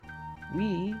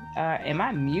Am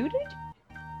I muted?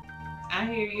 I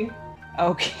hear you.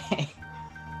 Okay.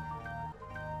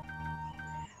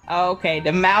 Okay,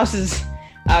 the mouse is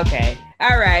okay.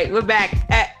 All right, we're back.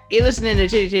 You're listening to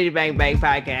Chitty Chitty Bang Bang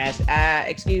podcast.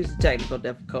 Excuse the technical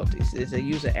difficulties. It's a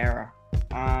user error.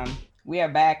 We are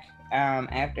back.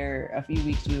 After a few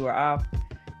weeks we were off.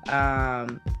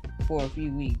 For a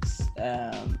few weeks.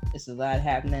 It's a lot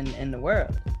happening in the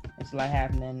world. It's a lot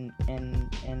happening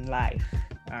in life.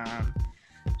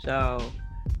 So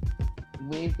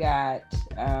we've got.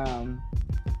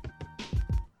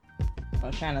 I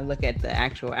was trying to look at the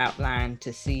actual outline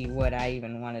to see what I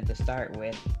even wanted to start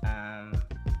with.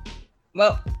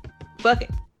 Well, fuck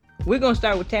it. We're gonna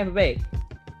start with Tampa Bay.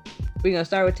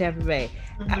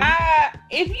 Mm-hmm.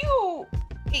 If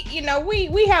you know,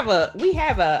 we have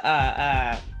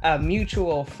a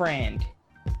mutual friend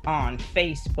on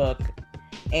Facebook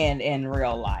and in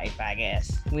real life. I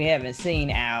guess we haven't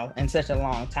seen Al in such a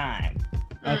long time.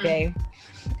 Okay,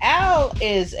 Al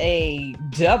is a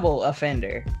double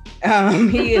offender.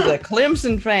 He is a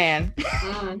Clemson fan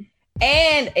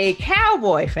and a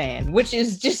Cowboy fan, which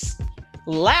is just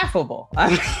laughable.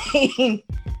 I mean,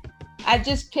 I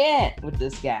just can't with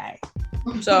this guy.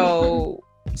 So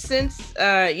since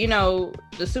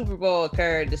the Super Bowl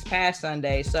occurred this past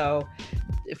Sunday, so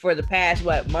for the past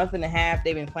month and a half,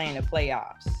 they've been playing the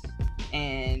playoffs,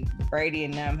 and Brady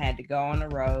and them had to go on the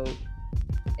road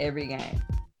every game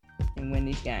and win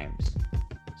these games.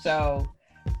 So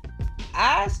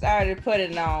I started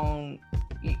putting on,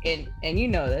 and you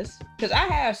know this, because I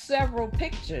have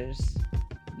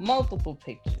multiple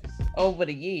pictures over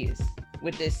the years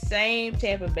with this same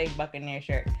Tampa Bay Buccaneer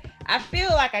shirt. I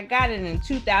feel like I got it in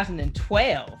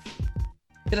 2012.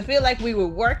 Because I feel like we were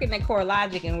working at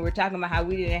CoreLogic and we were talking about how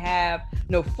we didn't have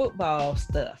no football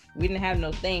stuff. We didn't have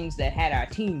no things that had our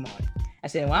team on it. I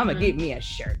said, well, I'm going to get me a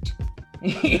shirt.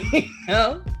 You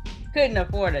know? Couldn't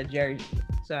afford a jersey.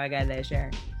 So I got that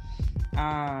shirt.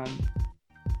 And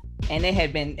it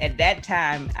had been, at that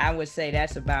time, I would say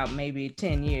that's about maybe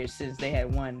 10 years since they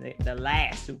had won the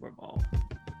last Super Bowl.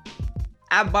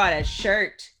 I bought a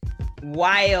shirt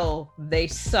while they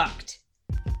sucked.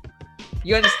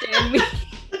 You understand me?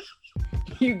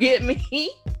 You get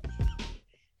me?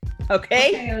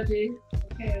 Okay? Okay,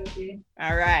 OG.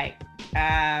 All right.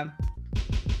 I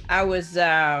was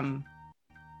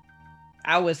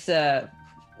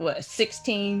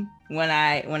 16 when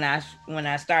I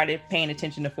started paying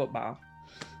attention to football.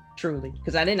 Truly,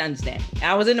 because I didn't understand it.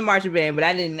 I was in the marching band, but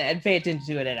I didn't pay attention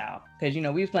to it at all. Because we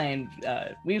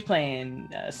was playing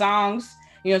songs.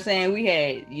 You know what I'm saying? We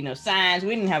had signs.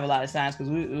 We didn't have a lot of signs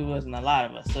because it wasn't a lot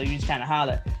of us. So you just kind of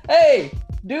holler, "Hey,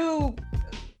 do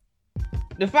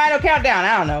the final countdown."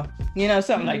 I don't know,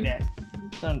 something like that.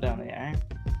 Something down there. Right?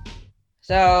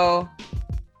 So,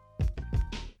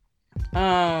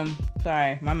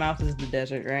 sorry, my mouth is the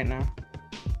desert right now.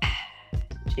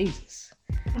 Jesus.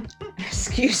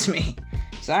 Excuse me.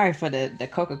 Sorry for the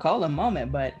Coca-Cola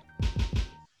moment, but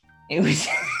it was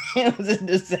a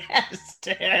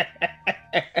disaster.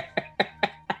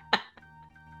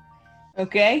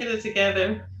 Okay. Get it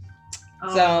together.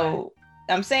 So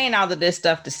I'm saying all of this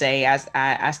stuff to say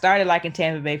I started liking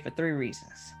Tampa Bay for 3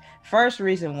 reasons. First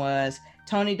reason was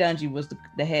Tony Dungy was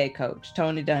the head coach.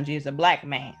 Tony Dungy is a black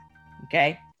man.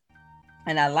 Okay.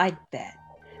 And I liked that.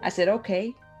 I said,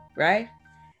 okay, right?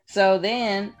 So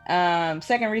then,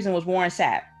 second reason was Warren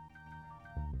Sapp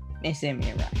and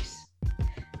Simeon Rice.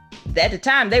 At the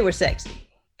time, they were sexy.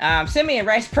 Simeon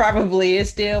Rice probably is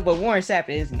still, but Warren Sapp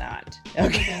is not.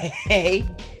 Okay.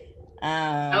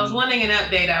 I was wanting an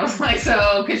update. I was like,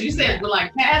 so, because you said we're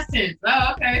like past tense.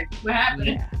 Oh, okay. What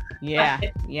happened? Yeah.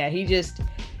 He just,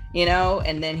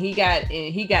 and then he got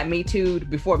Me Too'd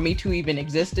before Me Too even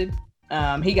existed.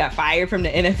 He got fired from the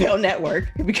NFL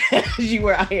Network because you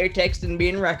were out here texting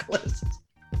being reckless.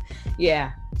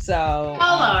 Yeah. So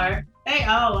They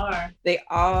all are. They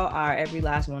all are. Every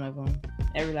last one of them.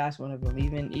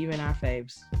 Even our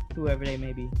faves, whoever they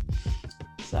may be.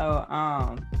 So,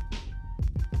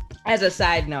 as a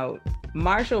side note,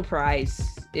 Marshall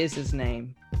Price is his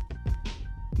name.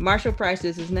 Marshall Price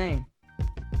is his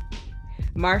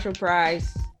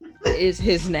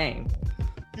name.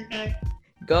 Okay.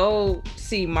 Go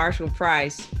see Marshall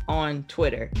Price on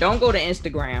Twitter. Don't go to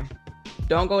Instagram.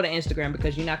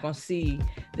 Because you're not going to see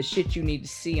the shit you need to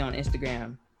see on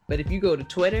Instagram. But if you go to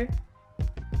Twitter,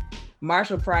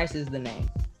 Marshall Price is the name.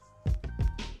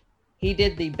 He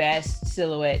did the best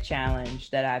silhouette challenge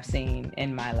that I've seen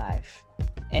in my life.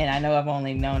 And I know I've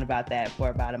only known about that for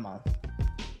about a month.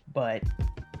 But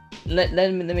let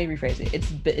me rephrase it.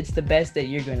 It's the best that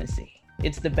you're going to see.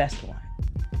 It's the best one.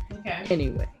 Okay.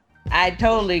 Anyway. I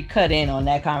totally cut in on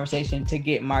that conversation to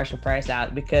get Marshall Price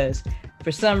out because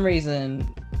for some reason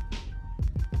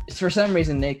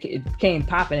it came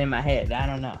popping in my head. I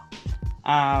don't know.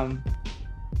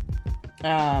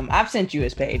 I've sent you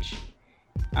his page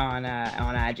on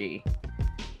IG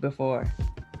before.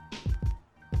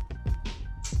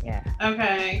 Yeah.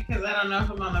 Okay, because I don't know if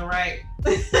I'm on the right.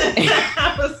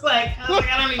 I was like,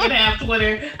 I don't even have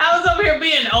Twitter. I was over here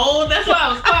being old. That's why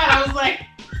I was quiet. I was like,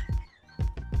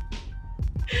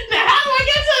 now how do I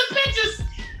get to the pictures?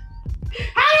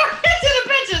 How do I get to the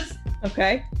pictures?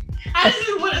 Okay. I just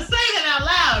didn't want to say that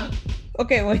out loud.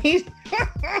 Okay, well he's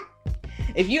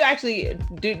if you actually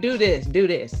do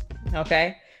this,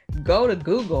 okay? Go to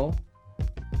Google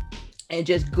and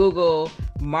just Google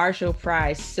Marshall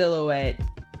Price silhouette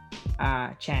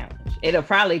challenge. It'll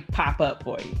probably pop up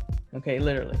for you. Okay,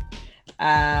 literally.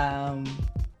 And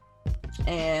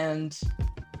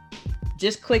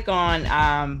just click on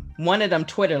one of them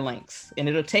Twitter links and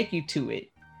it'll take you to it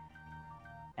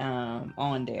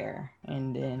on there.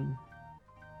 And then,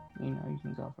 you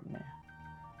can go from there.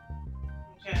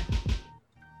 Okay.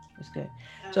 It's good.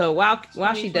 So while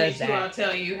she does that, I'll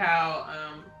tell you how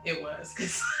it was.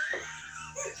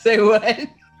 Say what?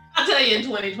 I'll tell you in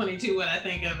 2022 what I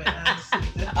think of it.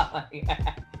 Oh,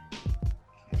 yeah.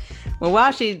 Well,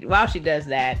 while she does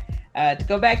that, to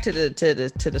go back to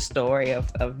the story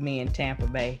of me in Tampa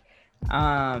Bay.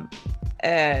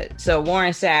 So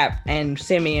Warren Sapp and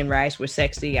Simeon Rice were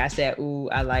sexy. I said, ooh,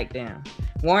 I like them.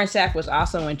 Warren Sapp was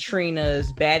also in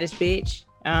Trina's Baddest Bitch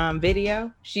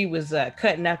video. She was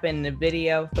cutting up in the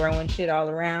video, throwing shit all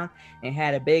around, and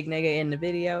had a big nigga in the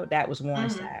video. That was Warren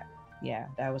Sapp. Yeah,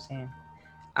 that was him.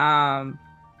 And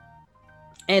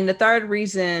the third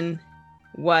reason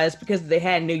was because they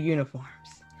had new uniforms,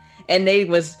 and they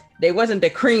wasn't the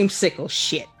creamsicle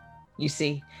shit. You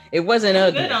see, it wasn't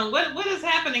ugly. What is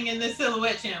happening in this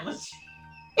silhouette challenge?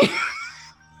 And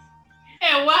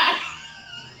why?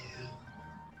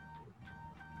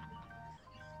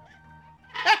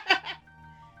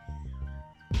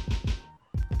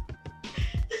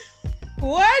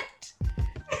 What?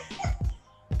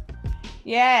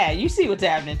 Yeah, you see what's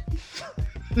happening.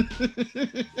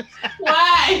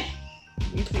 Why?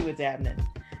 You see what's happening.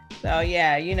 So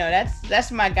yeah,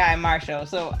 that's my guy Marshall.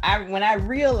 So when I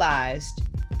realized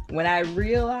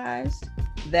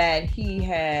that he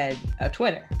had a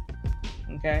Twitter,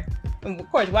 okay, and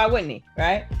of course, why wouldn't he,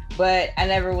 right? But I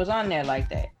never was on there like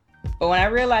that. But when I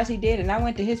realized he did, and I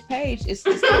went to his page, it's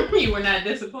you were not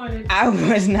disappointed. I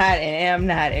was not, and am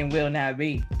not, and will not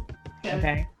be.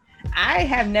 Okay. I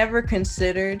have never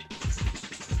considered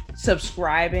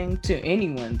subscribing to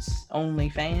anyone's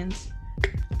OnlyFans,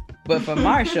 but for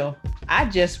Marshall, I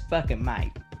just fucking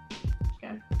might.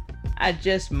 Okay. I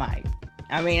just might.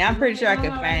 I mean, I'm pretty sure I could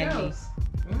find me.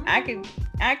 I could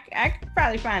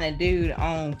probably find a dude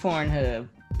on Pornhub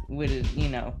with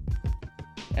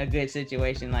a good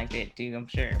situation like that too. I'm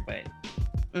sure, but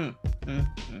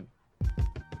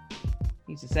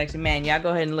he's a sexy man. Y'all go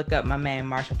ahead and look up my man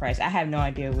Marshall Price. I have no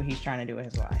idea what he's trying to do with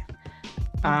his life.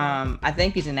 I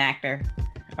think he's an actor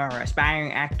or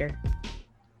aspiring actor.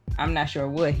 I'm not sure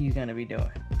what he's gonna be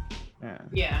doing.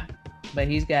 Yeah, but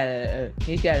he's got a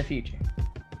future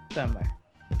somewhere.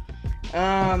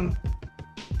 And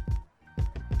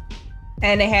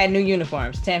they had new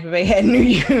uniforms. Tampa Bay had new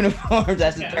uniforms.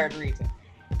 That's the third reason.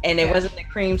 And it wasn't the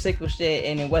creamsicle shit,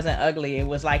 and it wasn't ugly. It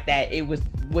was like that. It was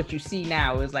what you see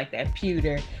now. It was like that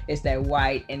pewter. It's that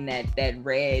white and that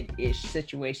red-ish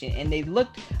situation. And they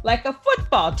looked like a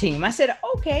football team. I said,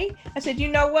 okay. I said, you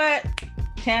know what?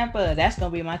 Tampa, that's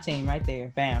going to be my team right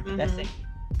there. Bam. Mm-hmm. That's it.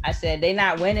 I said, they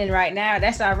not winning right now.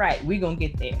 That's all right. We going to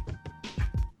get there.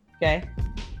 Okay?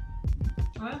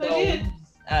 Well, they did.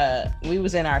 We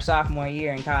was in our sophomore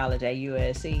year in college at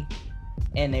USC,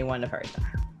 and they won the first time.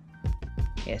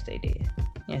 Yes, they did.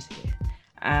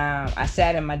 I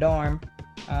sat in my dorm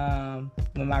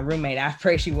with my roommate. I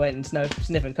pray she wasn't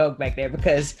sniffing coke back there,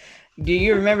 because do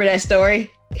you remember that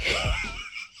story?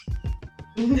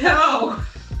 No.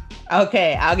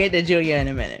 Okay, I'll get to Julia in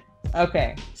a minute.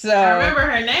 Okay, so I remember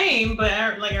her name, but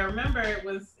I remember it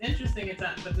was interesting at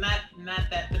times, but not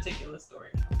that particular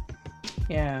story.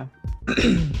 Yeah.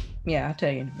 Yeah, I'll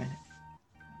tell you in a minute.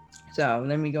 So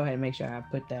let me go ahead and make sure I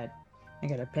put that. I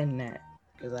gotta pin that,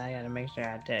 because I gotta make sure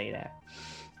I tell you that.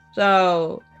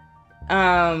 So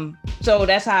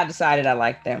that's how I decided I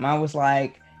liked them. I was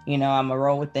like, I'm gonna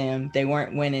roll with them. They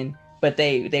weren't winning, but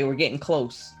they were getting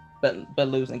close, but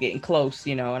losing, getting close,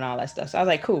 and all that stuff. So I was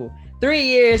like, cool. 3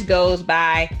 years goes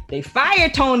by. They fire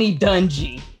Tony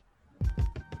Dungy.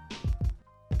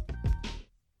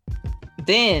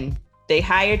 Then they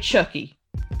hired Chucky.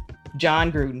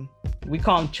 John Gruden. We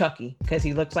call him Chucky because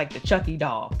he looks like the Chucky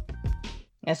doll.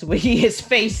 That's what his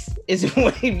face is.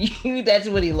 That's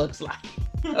what he looks like.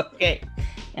 Okay,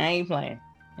 I ain't playing.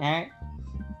 All right,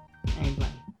 I ain't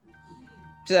playing.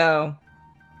 So,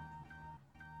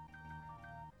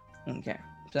 okay.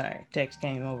 Sorry, text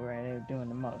came over and they were doing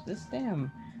the most. This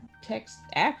damn text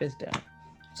app is done.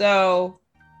 So,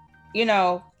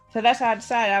 so that's how I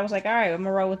decided. I was like, all right, I'm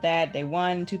gonna roll with that. They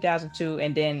won 2002,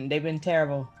 and then they've been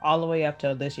terrible all the way up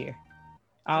till this year.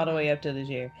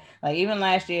 Like even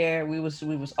last year, we was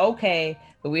okay,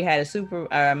 but we had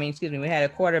we had a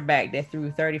quarterback that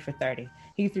threw 30 for 30.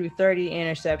 He threw 30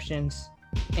 interceptions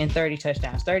and 30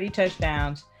 touchdowns. 30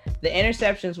 touchdowns. The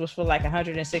interceptions was for like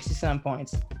 160 some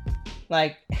points.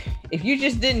 Like, if you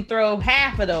just didn't throw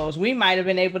half of those, we might have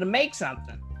been able to make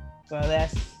something. So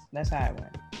that's how it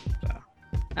went. So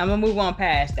I'm gonna move on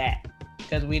past that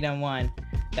because we done won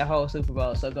the whole Super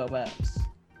Bowl. So go Bucks.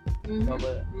 Mm-hmm. Go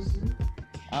Bucks. Mm-hmm.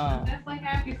 I'm definitely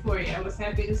happy for you. I was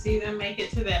happy to see them make it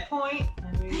to that point.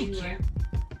 I knew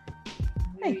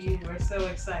you were so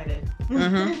excited.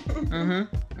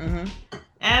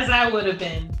 As I would have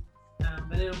been.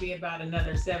 But it'll be about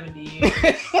another 70 years.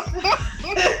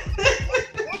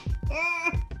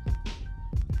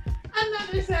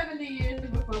 Another 70 years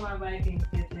before my Vikings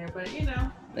get there. But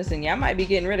Listen, y'all might be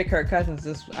getting rid of Kirk Cousins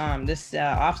this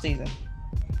offseason.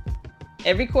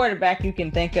 Every quarterback you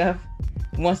can think of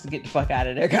wants to get the fuck out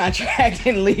of their contract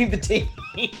and leave the team.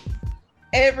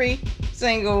 Every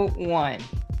single one.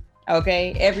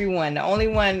 Okay? Everyone. The only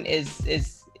one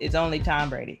is only Tom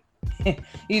Brady.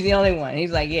 He's the only one. He's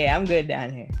like, yeah, I'm good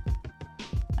down here.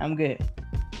 I'm good.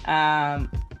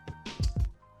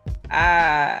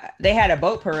 They had a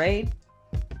boat parade.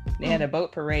 They had a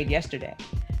boat parade yesterday.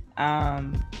 I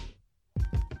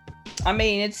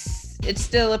mean, it's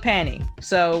still a penny,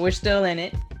 so we're still in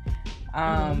it.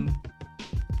 I'm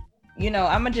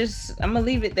gonna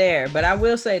leave it there, but I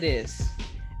will say this: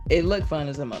 it looked fun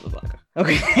as a motherfucker.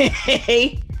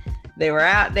 Okay, they were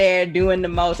out there doing the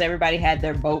most. Everybody had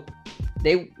their boat.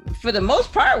 They, for the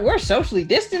most part, were socially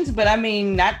distanced, but I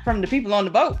mean, not from the people on the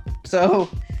boat. So,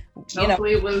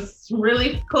 hopefully it was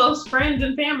really close friends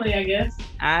and family, I guess.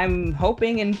 I'm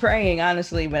hoping and praying,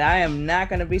 honestly, but I am not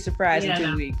going to be surprised in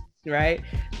 2 weeks, right?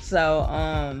 So,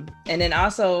 and then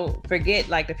also forget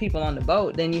like the people on the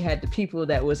boat. Then you had the people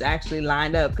that was actually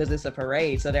lined up because it's a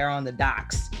parade. So they're on the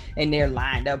docks and they're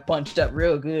lined up, bunched up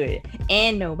real good.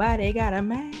 And nobody got a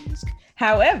mask.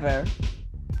 However,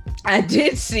 I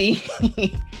did see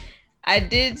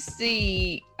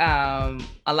a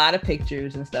lot of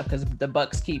pictures and stuff because the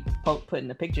Bucks keep putting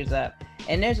the pictures up.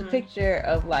 And there's a picture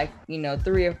of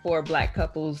 3 or 4 black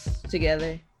couples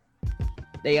together.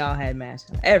 They all had masks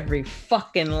on. Every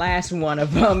fucking last one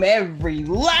of them. Every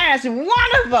last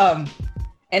one of them.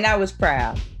 And I was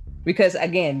proud because,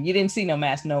 again, you didn't see no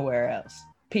mask nowhere else.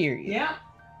 Period. Yeah.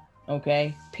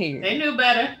 Okay? Period. They knew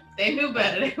better. They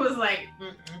was like,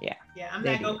 yeah, I'm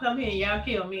not going to come here and y'all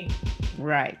kill me.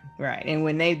 Right. And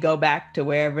when they go back to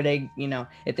wherever they,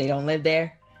 if they don't live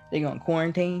there, they're going to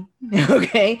quarantine.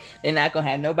 Okay? They're not going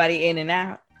to have nobody in and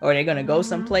out, or they're going to go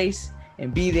someplace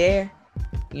and be there.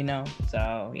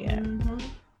 So yeah.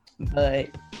 But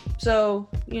so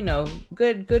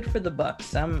good for the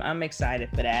Bucks. I'm excited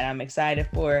for that. I'm excited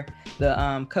for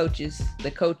the coaches,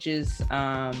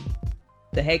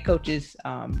 the head coaches,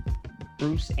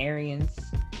 Bruce Arians,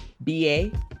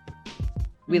 BA.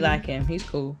 We like him. He's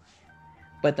cool.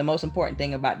 But the most important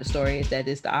thing about the story is that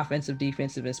it's the offensive,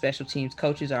 defensive, and special teams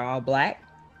coaches are all black.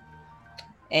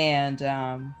 And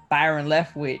Byron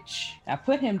Leftwich, I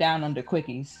put him down under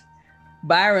quickies.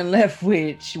 Byron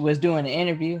Leftwich was doing an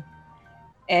interview,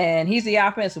 and he's the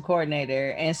offensive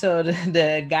coordinator. And so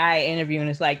the guy interviewing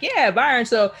is like, yeah, Byron,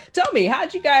 so tell me,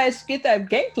 how'd you guys get that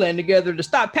game plan together to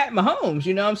stop Pat Mahomes?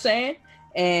 You know what I'm saying?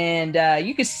 And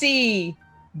you could see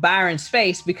Byron's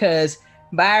face because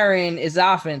Byron is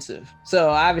offensive.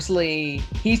 So obviously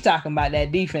he's talking about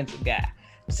that defensive guy.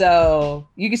 So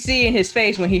you can see in his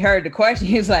face when he heard the question,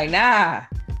 he was like, nah,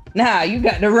 you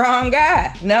got the wrong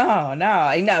guy.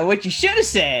 No. What you should have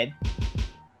said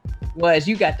was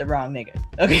you got the wrong nigga.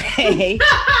 Okay.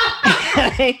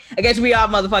 I guess we all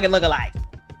motherfucking look alike.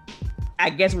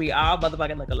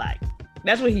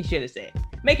 That's what he should have said.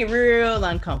 Make it real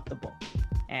uncomfortable.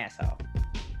 Asshole.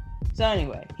 So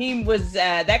anyway, he was,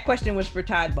 that question was for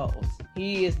Todd Bowles.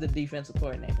 He is the defensive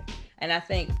coordinator. And I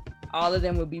think all of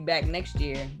them will be back next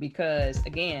year because,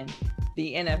 again,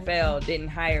 the NFL didn't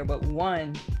hire but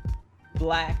one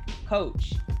black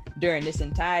coach during this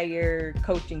entire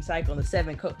coaching cycle. The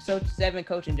seven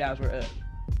coaching jobs were up.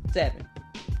 7.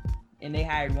 And they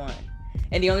hired one.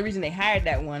 And the only reason they hired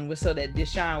that one was so that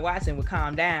Deshaun Watson would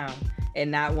calm down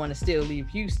and not want to still leave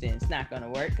Houston. It's not going to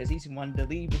work because he's wanted to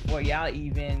leave before y'all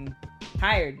even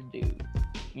hired the dude.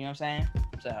 You know what I'm saying?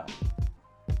 So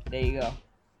there you go.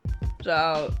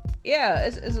 So yeah,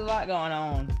 it's a lot going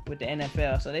on with the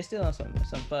NFL. So they still on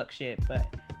some fuck shit, but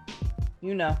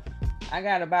you know, I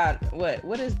got about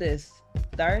what is this,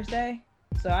 Thursday?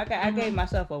 So I gave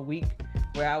myself a week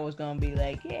where I was gonna be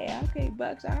like, yeah, okay,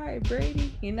 Bucks, all right,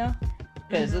 Brady, you know,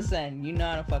 because listen, you know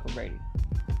I don't fuck with Brady.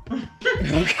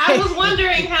 Okay. I was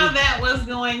wondering how that was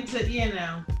going to,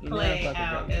 play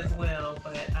out Brady, as well,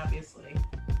 but obviously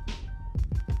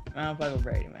I don't fuck with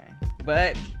Brady, man.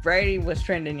 But Brady was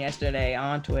trending yesterday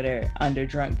on Twitter under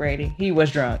Drunk Brady. He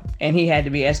was drunk and he had to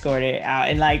be escorted out.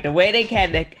 And like the way they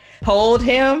had to hold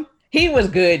him, he was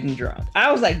good and drunk.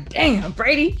 I was like, damn,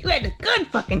 Brady, you had a good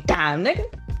fucking time,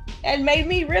 nigga. That made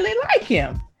me really like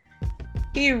him.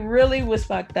 He really was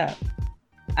fucked up.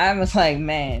 I was like,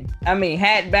 man, I mean,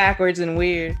 hat backwards and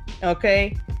weird,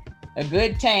 okay? A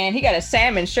good tan. He got a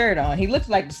salmon shirt on. He looked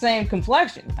like the same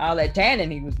complexion, all that tanning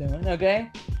he was doing,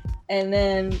 okay? And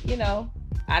then,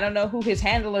 I don't know who his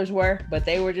handlers were, but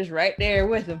they were just right there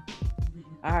with him.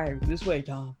 All right, this way,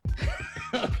 Tom.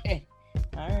 Okay.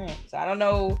 All right. So I don't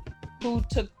know who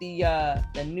took the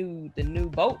new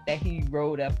boat that he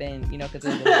rode up in, because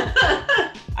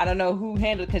I don't know who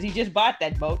handled, because he just bought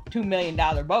that boat, $2 million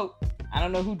boat. I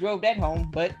don't know who drove that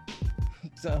home, but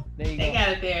so there you go. They got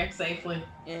it there safely.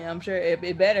 Yeah, I'm sure it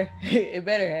better. It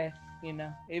better have,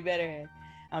 it better have.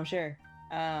 I'm sure.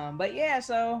 But yeah,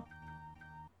 so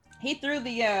he threw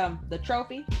the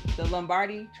trophy, the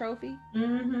Lombardi trophy.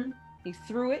 Mm-hmm. He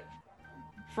threw it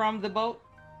from the boat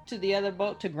to the other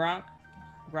boat to Gronk.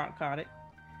 Gronk caught it.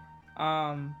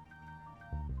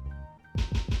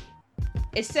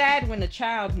 It's sad when the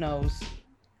child knows.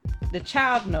 The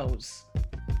child knows.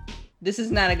 This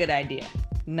is not a good idea.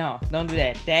 No, don't do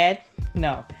that. Dad,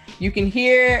 no. You can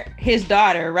hear his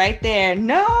daughter right there.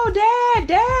 No, Dad,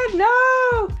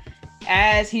 no.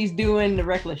 As he's doing the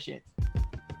reckless shit.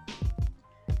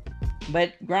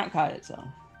 But Gronk caught it, so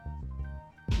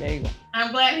there you go.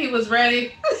 I'm glad he was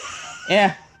ready.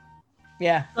 Yeah.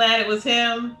 Glad it was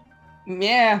him.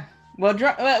 Yeah. Well,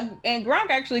 and Gronk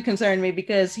actually concerned me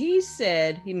because he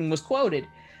said, he was quoted,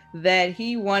 that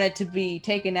he wanted to be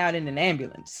taken out in an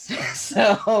ambulance.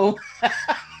 So,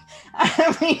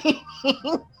 I mean,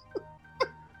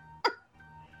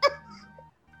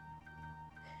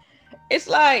 it's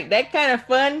like that kind of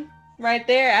fun right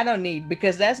there. I don't need,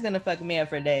 because that's going to fuck me up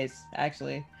for days,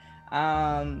 actually.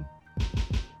 Gronk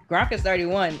is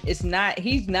 31. He's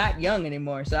not young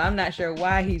anymore. So I'm not sure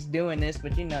why he's doing this,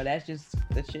 but that's just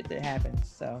the shit that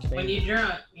happens. So when you're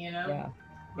drunk, Yeah.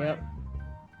 Yep.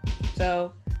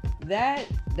 So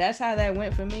that's how that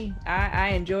went for me. I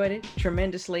enjoyed it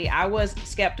tremendously. I was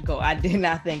skeptical. I did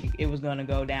not think it was going to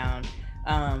go down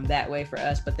that way for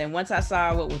us. But then once I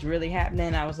saw what was really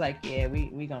happening, I was like, yeah,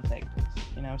 we gonna take this.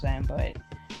 You know what I'm saying? But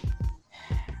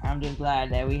I'm just glad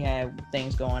that we have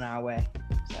things going our way.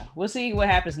 So we'll see what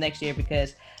happens next year,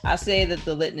 because I'll say that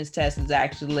the litmus test is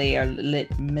actually, or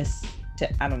litmus,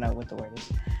 I don't know what the word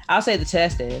is. I'll say the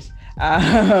test is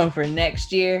for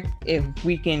next year, if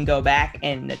we can go back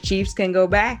and the Chiefs can go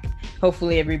back,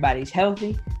 hopefully everybody's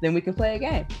healthy, then we can play a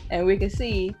game and we can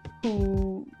see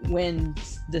who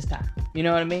wins this time. You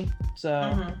know what I mean? So,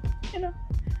 I'm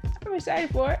excited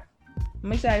for it.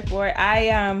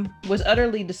 I was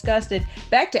utterly disgusted.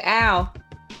 Back to Al,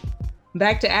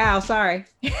 sorry.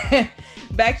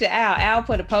 Back to Al. Al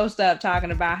put a post up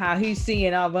talking about how he's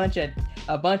seeing a bunch of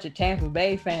Tampa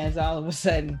Bay fans all of a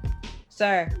sudden.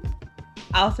 Sir,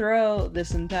 I'll throw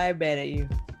this entire bet at you.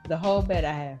 The whole bet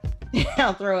I have.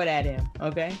 I'll throw it at him,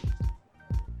 okay?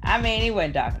 I mean, he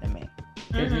wasn't talking to me.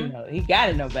 Because, he got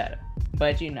to know better.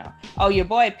 But, Oh, your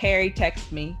boy Perry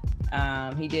texted me.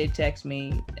 He did text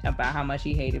me about how much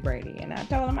he hated Brady. And I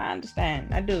told him I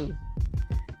understand. I do.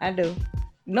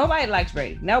 Nobody likes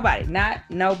Brady. Nobody. Not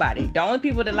nobody. The only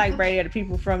people that like Brady are the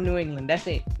people from New England. That's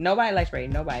it. Nobody likes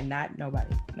Brady. Nobody. Not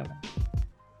nobody.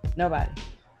 Nobody.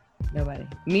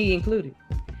 Me included.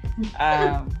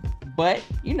 But,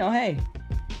 hey,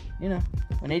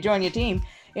 when they join your team,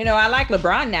 I like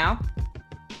LeBron now.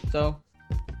 So,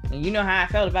 and you know how I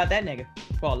felt about that nigga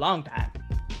for a long time.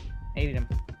 Hated him.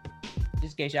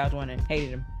 Just in case y'all was wondering, hated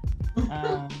him.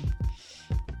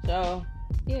 So,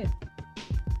 yeah.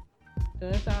 So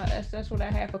that's what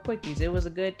I had for quickies. It was a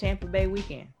good Tampa Bay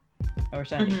weekend. Or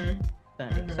Sunday.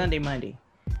 Sunday, Monday.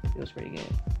 It was pretty good.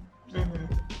 So,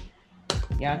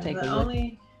 y'all take a look.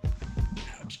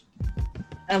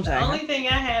 I'm sorry. The only thing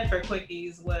I had for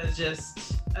quickies was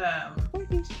just,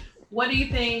 what do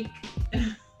you think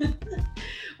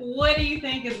What do you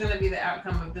think is going to be the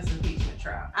outcome of this impeachment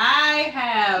trial? I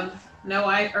have no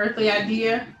earthly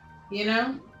idea, you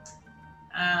know.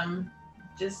 I'm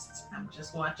just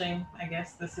watching. I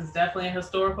guess this is definitely a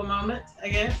historical moment, I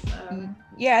guess.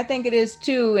 Yeah, I think it is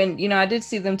too. And, you know, I did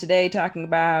see them today talking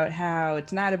about how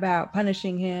it's not about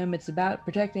punishing him. It's about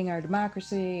protecting our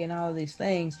democracy and all of these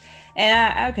things.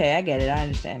 And I get it. I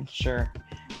understand. Sure.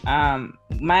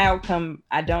 My outcome,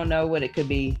 I don't know what it could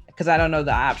be because I don't know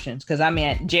the options. Because I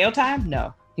mean, jail time?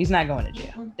 No, he's not going to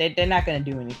jail. They're not going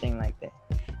to do anything like that.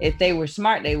 If they were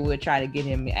smart, they would try to get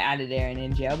him out of there and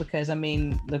in jail because, I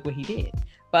mean, look what he did.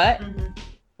 But,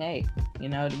 hey, you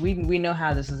know, we know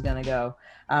how this is going to go.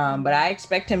 But I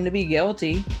expect him to be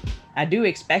guilty. I do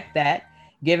expect that,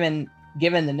 given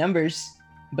the numbers.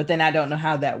 But then I don't know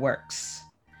how that works.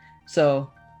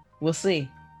 So we'll see.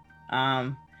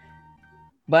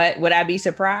 But would I be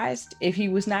surprised if he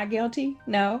was not guilty?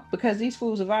 No, because these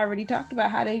fools have already talked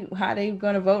about how they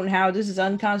going to vote and how this is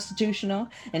unconstitutional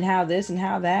and how this and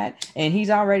how that, and he's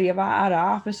already out of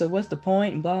office. So what's the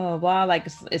point? And blah blah blah. Like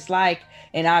it's like,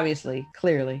 and obviously,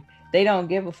 clearly, they don't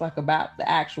give a fuck about the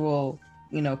actual,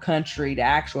 you know, country, the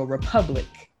actual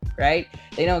republic, right?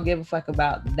 They don't give a fuck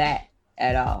about that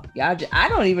at all. I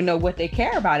don't even know what they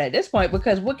care about at this point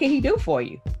because what can he do for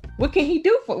you? What can he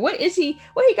do for? What he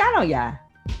got on y'all?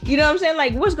 You know what I'm saying?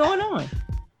 Like, what's going on?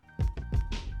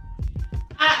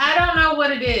 I don't know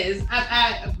what it is.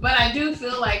 But I do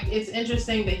feel like it's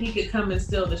interesting that he could come and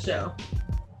steal the show.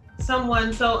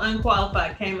 Someone so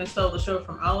unqualified came and stole the show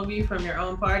from all of you, from your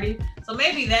own party. So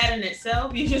maybe that in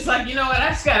itself, you just like, you know what? I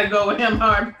just got to go with him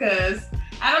hard because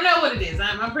I don't know what it is.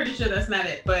 I'm pretty sure that's not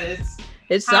it, but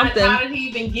it's something. How did he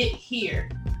even get here?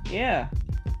 Yeah.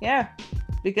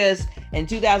 Because in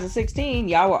 2016,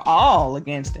 y'all were all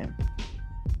against him.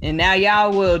 And now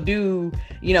y'all will do,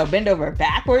 you know, bend over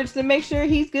backwards to make sure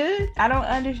he's good. I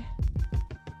don't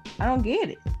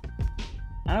get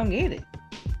it.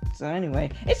 So anyway,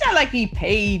 it's not like he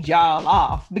paid y'all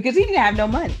off because he didn't have no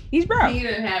money. He's broke. He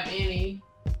didn't have any.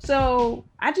 So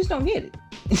I just don't get it.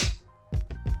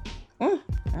 I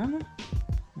don't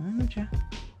know, child.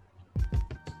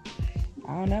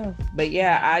 I don't know. But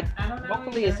yeah, I don't know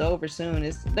hopefully either. It's over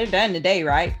soon. They're done today,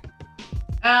 right?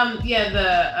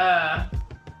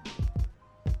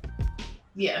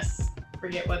 Yes,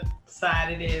 forget what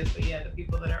side it is, but yeah, the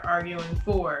people that are arguing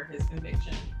for his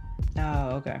conviction. Oh,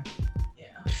 okay. Yeah,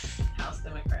 House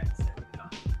Democrats. There we go.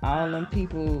 All them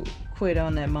people quit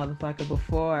on that motherfucker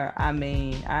before. I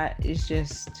mean, it's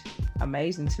just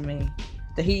amazing to me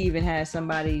that he even has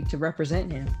somebody to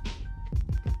represent him.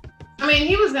 I mean,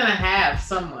 he was gonna have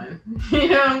someone. You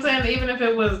know what I'm saying? Even if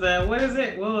it was what is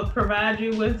it? Will it provide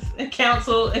you with a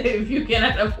counsel if you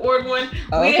cannot afford one?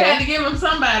 Oh, we okay. had to give him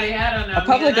somebody. I don't know. A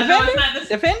public defender?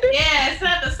 Defender? Yeah, it's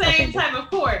not the same type of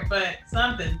court, but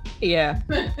something. Yeah.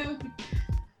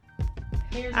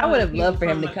 I would have loved for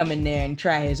him to come in there and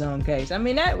try his own case. I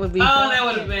mean, that would be. Oh, that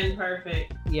would have been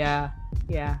perfect. Yeah.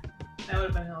 That would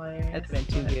have been hilarious. That's been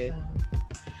too good.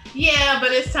 Yeah,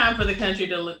 but it's time for the country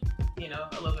to look, you know,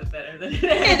 a little bit better than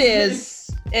it is.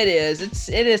 It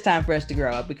is time for us to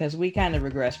grow up because we kind of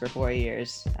regressed for 4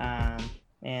 years.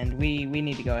 And we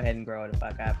need to go ahead and grow the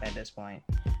fuck up at this point.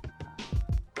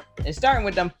 It's starting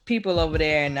with them people over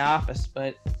there in the office,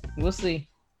 but we'll see.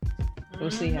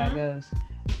 We'll see how it goes.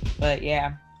 But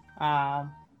yeah,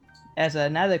 as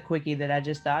another quickie that I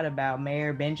just thought about,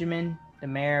 Mayor Benjamin, the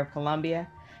mayor of Columbia,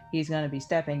 he's going to be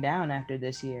stepping down after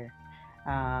this year.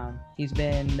 He's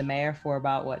been the mayor for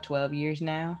about 12 years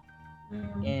now.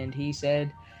 And he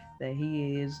said that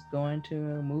he is going to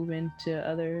move into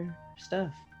other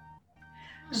stuff.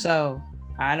 So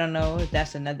I don't know if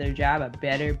that's another job, a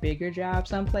better, bigger job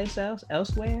someplace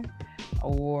elsewhere,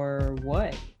 or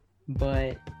what,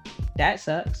 but that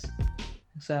sucks.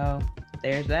 So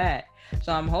there's that.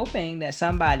 So I'm hoping that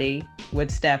somebody would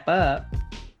step up,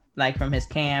 like from his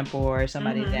camp, or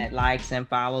somebody that likes him,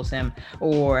 follows him,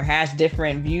 or has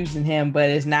different views than him, but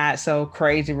is not so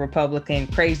crazy Republican,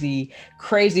 crazy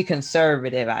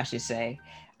conservative, I should say.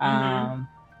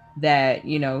 That,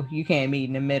 you know, you can't meet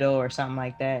in the middle or something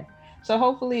like that. So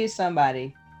hopefully it's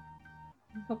somebody,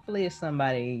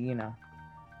 you know,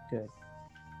 good.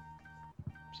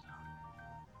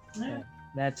 So, yeah,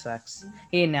 that sucks.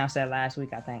 He announced that last week,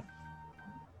 I think.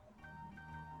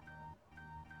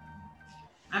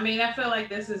 I mean, I feel like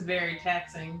this is very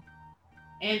taxing,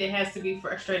 and it has to be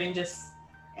frustrating.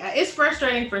 It's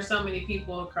frustrating for so many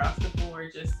people across the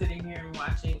board, just sitting here and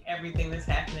watching everything that's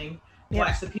happening. Yep.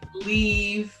 Watch the people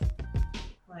leave,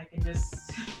 like, and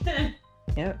just.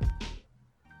 Yep.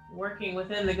 working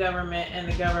within the government and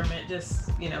the government just,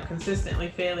 consistently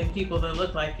failing people that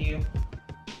look like you.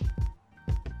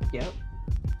 Yep.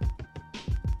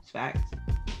 It's facts.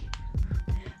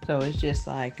 So it's just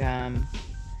like,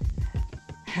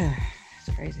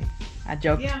 it's crazy. I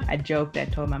joked. I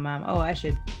told my mom, "Oh, I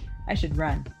should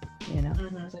run."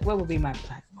 It's like, what would be my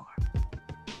platform?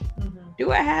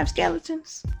 Do I have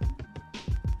skeletons?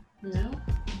 No.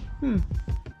 No,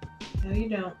 you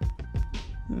don't.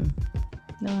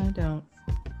 No, I don't.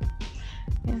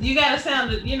 Yeah. You gotta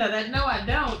sound, that "no, I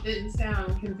don't" didn't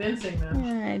sound convincing though.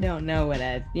 I don't know what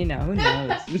who knows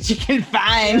what you can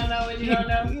find. You don't know what you don't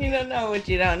know. You don't know what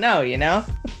you don't know, You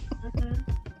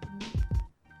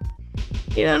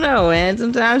don't know, and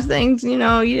sometimes things, you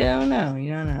don't know.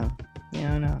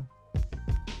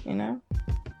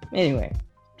 Anyway,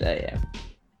 so yeah.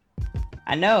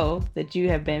 I know that you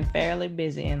have been fairly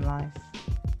busy in life.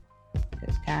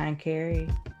 Because Kind Carrie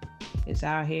is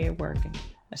out here working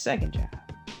a second job.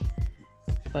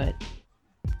 But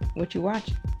what you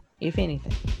watching, if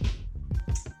anything?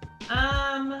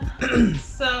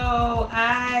 So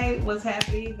I was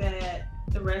happy that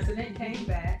The Resident came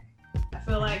back. I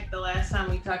feel like the last time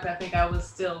we talked, I think I was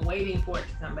still waiting for it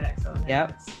to come back. So now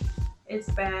it's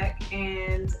back,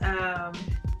 and I'm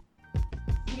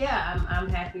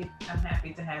happy. I'm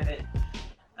happy to have it.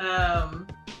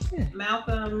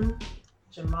 Malcolm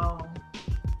Jamal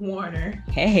Warner.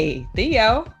 Hey,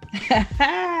 Theo.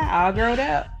 All grown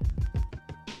up.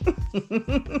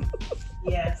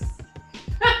 Yes.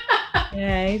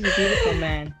 Yeah, he's a beautiful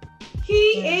man.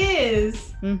 He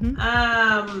is.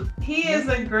 He is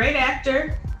a great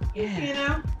actor.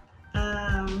 Yeah.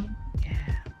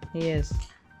 He is.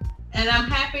 And I'm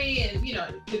happy, and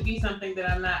it could be something that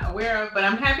I'm not aware of, but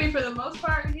I'm happy for the most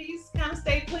part. He's kind of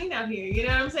stayed clean out here. You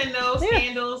know what I'm saying? No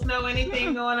scandals, no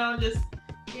anything going on. Just,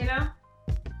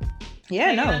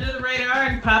 Yeah, no. Under the radar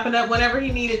and popping up whenever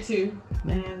he needed to.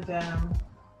 And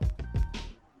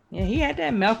he had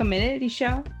that Malcolm and Eddie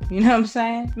show. You know what I'm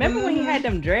saying? Remember when he had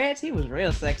them dreads? He was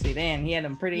real sexy then. He had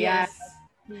them pretty eyes.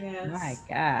 Yes. My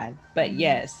God. But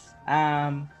yes.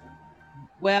 The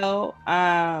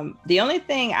only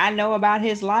thing I know about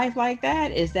his life like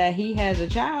that is that he has a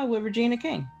child with Regina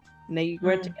King. And they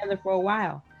were together for a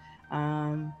while.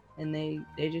 And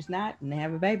they're just not, and they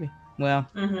have a baby. Well,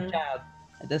 a child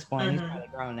at this point. He's probably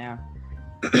grown now.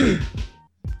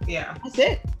 Yeah. That's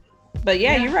it. But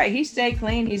you're right. He stayed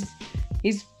clean. He's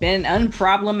been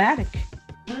unproblematic.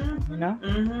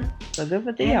 So good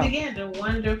for Theo. And again, a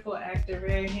wonderful actor,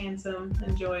 very handsome.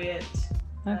 Enjoy it.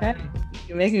 Okay.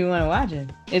 You make me want to watch it.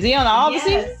 Is he on all the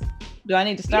seasons? Do I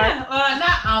need to start? Yeah,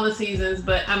 not all the seasons,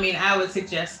 but I would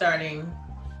suggest starting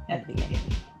at the beginning.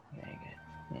 Very good.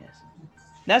 Yes.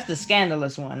 That's the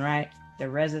scandalous one, right? The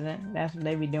Resident. That's what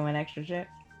they be doing extra shit.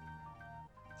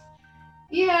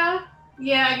 Yeah,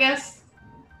 I guess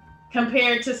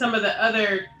compared to some of the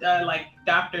other like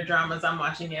doctor dramas I'm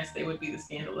watching, yes, they would be the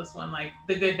scandalous one, like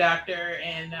The Good Doctor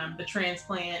and The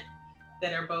Transplant,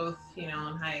 that are both,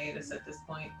 on hiatus at this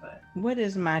point. But what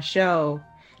is my show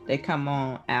that come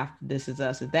on after This Is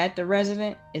Us? Is that The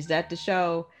Resident? Is that the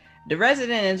show? The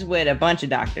Resident is with a bunch of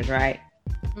doctors, right?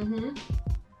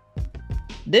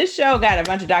 This show got a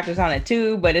bunch of doctors on it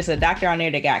too, but it's a doctor on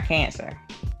there that got cancer.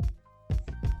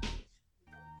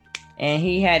 And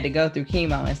he had to go through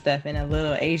chemo and stuff, and a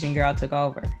little Asian girl took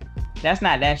over. That's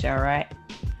not that show, right?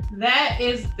 That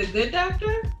is The Good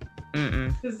Doctor?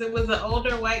 Because it was an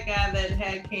older white guy that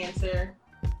had cancer.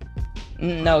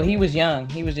 No, he was young.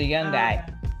 He was a young guy.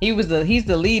 Okay. He's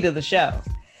the lead of the show.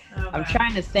 Okay. I'm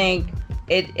trying to think.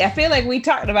 I feel like we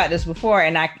talked about this before,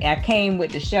 and I came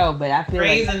with the show, but I feel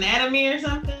Grey's Anatomy or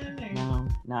something? Or?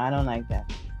 No, I don't like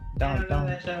that. Don't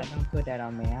put that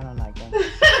on me. I don't like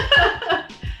that.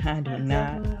 I do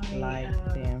not like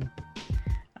them.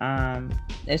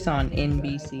 It's on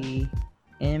NBC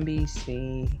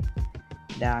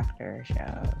doctor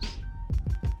shows.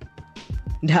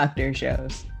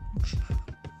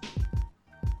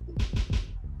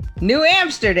 New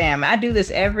Amsterdam. I do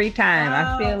this every time.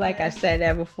 I feel like I said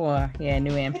that before. Yeah,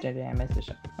 New Amsterdam is the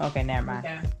show. Okay, never mind.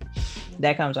 Okay.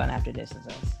 That comes on after This Is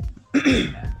Us.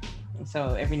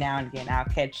 So every now and again, I'll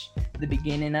catch the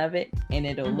beginning of it, and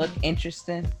it'll look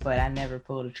interesting, but I never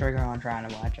pull the trigger on trying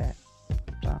to watch it.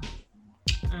 So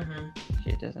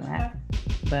shit doesn't happen.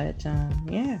 But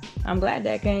I'm glad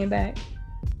that came back.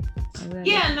 It's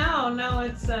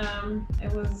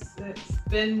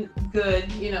been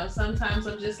good. Sometimes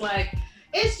I'm just like,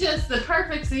 it's just the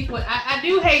perfect sequence. I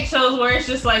do hate shows where it's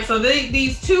just like, so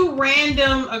these two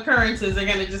random occurrences are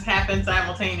gonna just happen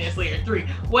simultaneously, or three,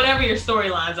 whatever your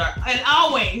storylines are, and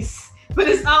always but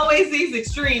it's always these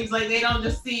extremes. Like they don't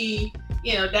just see,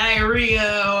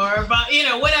 diarrhea or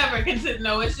whatever.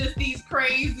 No, it's just these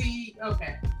crazy.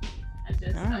 Okay,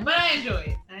 Right. but I enjoy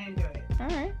it. All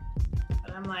right.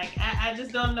 But I'm like, I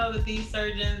just don't know that these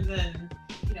surgeons and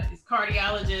these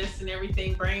cardiologists and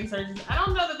everything, brain surgeons, I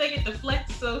don't know that they get to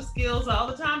flex those skills all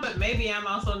the time. But maybe I'm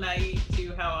also naive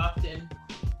to how often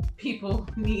people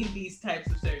need these types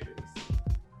of surgeries.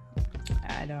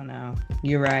 I don't know.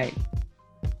 You're right.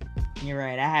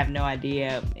 I have no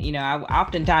idea. I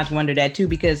oftentimes wonder that too,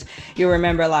 because you'll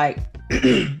remember like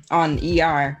on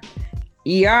ER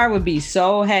would be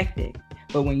so hectic.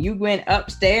 But when you went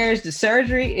upstairs to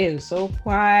surgery, it was so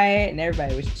quiet and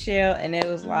everybody was chill. And it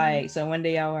was like, so when do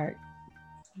y'all work?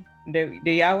 Do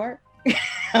y'all work?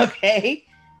 Okay.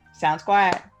 Sounds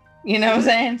quiet. You know what I'm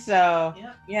saying? So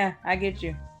yeah, I get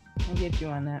you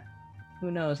on that.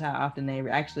 Who knows how often they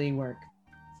actually work.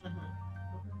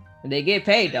 They get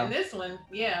paid though. And this one,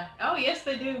 yeah. Oh, yes,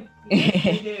 they do. Yes,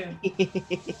 they do.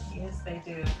 Yes, they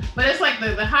do. But it's like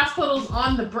the hospitals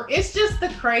on it's just the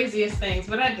craziest things.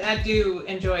 But I do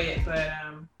enjoy it. But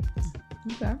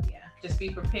okay. Yeah, just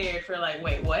be prepared for like,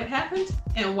 wait, what happened?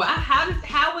 And why?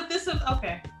 How would this have?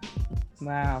 Okay.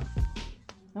 Wow.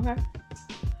 Okay.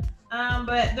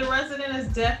 But The Resident is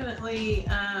definitely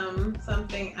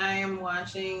something I am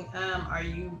watching. Are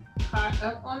you caught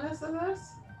up on this of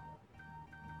us?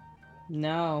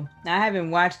 No, I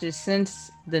haven't watched it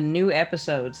since the new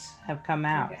episodes have come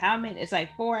out. Okay. How many? It's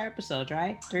like 4 episodes,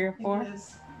 right? 3 or 4?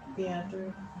 Yeah, 3.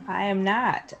 I am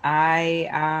not.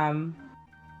 I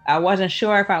wasn't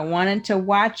sure if I wanted to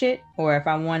watch it or if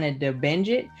I wanted to binge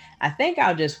it. I think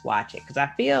I'll just watch it because I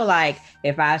feel like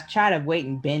if I try to wait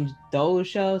and binge those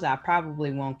shows, I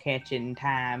probably won't catch it in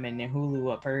time, and then Hulu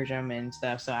will purge them and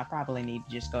stuff. So I probably need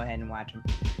to just go ahead and watch them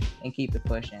and keep it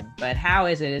pushing. But how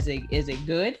is it? Is it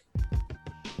good?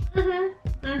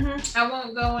 I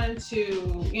won't go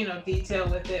into detail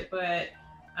with it, but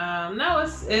no,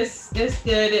 it's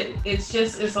good.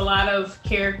 It's a lot of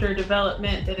character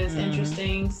development that is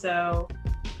interesting, so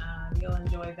you'll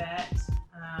enjoy that.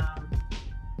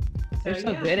 They're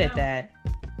so good at that.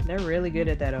 They're really good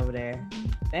at that over there.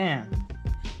 Damn.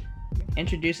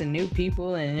 Introducing new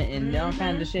people and all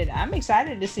kinds of shit. I'm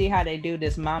excited to see how they do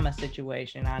this mama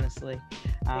situation, honestly.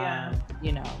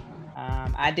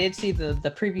 I did see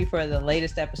the preview for the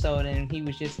latest episode, and he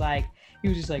was just like,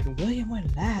 William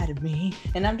wouldn't lie to me.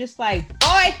 And I'm just like,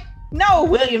 boy, no,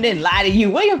 William didn't lie to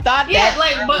you. William thought that.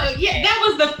 That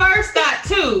was the first thought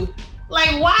too.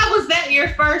 Like, why was that your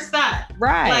first thought?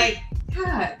 Right. Like,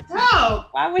 God, no.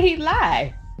 Why would he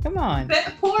lie? Come on.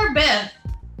 Poor Beth.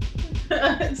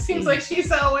 It seems like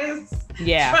she's always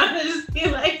trying to just be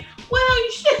like, well,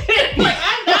 you should. Like,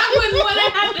 I wouldn't want to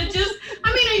have to just,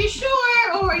 are you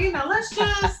sure? Or, let's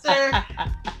just, I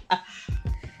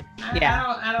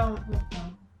don't know.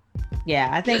 Yeah,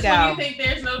 I think when you think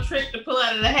there's no trick to pull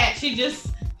out of the hat, she keeps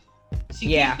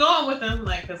going with them,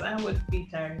 like, because I would be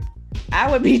tired. I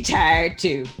would be tired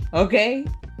too, okay?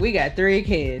 We got 3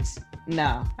 kids.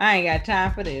 No, I ain't got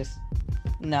time for this.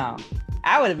 No.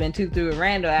 I would have been too through with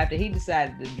Randall after he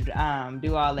decided to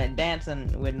do all that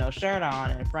dancing with no shirt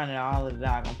on in front of all of the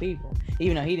doggone people,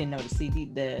 even though he didn't know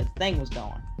the thing was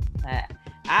going.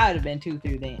 I would have been too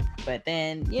through then. But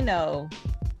then,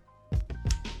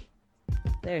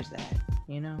 there's that,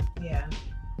 Yeah.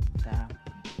 So.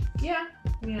 Yeah.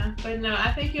 But no,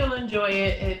 I think you'll enjoy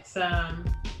it. It's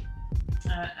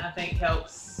I think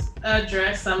helps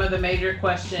address some of the major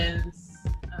questions.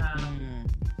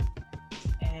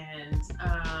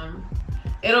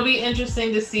 It'll be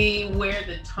interesting to see where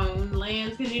the tone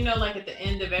lands, because like at the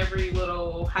end of every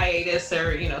little hiatus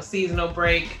or seasonal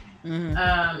break,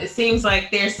 it seems like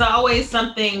there's always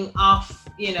something off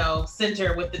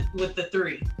center with the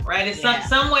 3, right? It's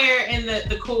somewhere in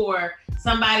the core,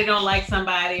 somebody don't like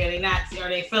somebody, or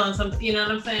they feeling something, you know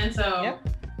what I'm saying? So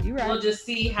you're right. We'll just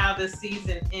see how the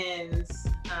season ends,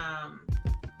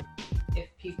 if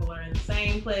people are in the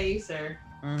same place, or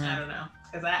I don't know.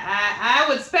 Because I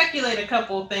would speculate a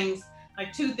couple of things,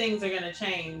 like 2 things are going to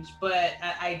change, but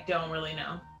I don't really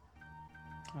know.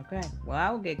 Okay. Well, I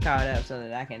will get caught up so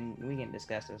that we can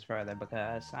discuss this further,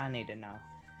 because I need to know.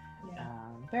 Yeah.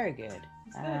 Very good.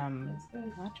 It's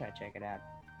good. I'll try to check it out.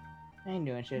 I ain't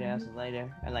doing shit else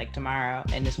later. Like tomorrow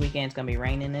and this weekend's going to be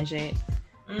raining and shit.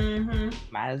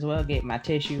 Might as well get my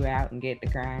tissue out and get to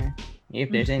crying. If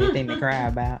there's anything to cry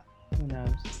about. Who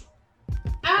knows?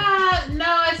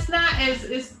 No, it's not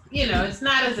it's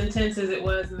not as intense as it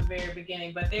was in the very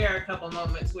beginning, but there are a couple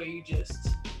moments where you just,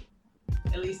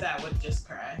 at least I would just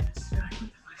cry. Just like,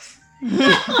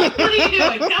 what are you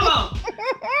doing? Come on.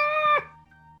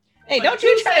 Hey, don't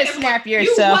you try to snap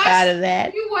yourself out of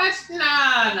that. You watched,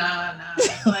 nah.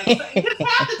 Like, because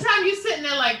half the time you're sitting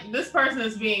there like, this person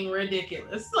is being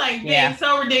ridiculous. Like, being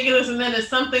so ridiculous, and then it's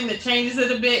something that changes it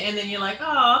a bit, and then you're like,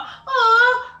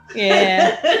 oh.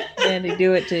 Yeah. And they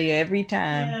do it to you every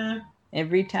time. Yeah.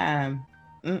 Every time.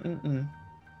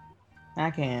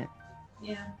 I can't.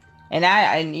 Yeah. And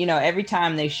every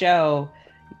time they show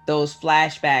those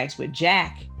flashbacks with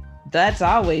Jack, that's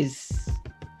always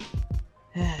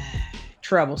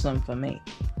troublesome for me.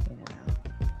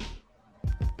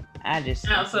 I'll just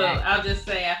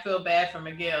say I feel bad for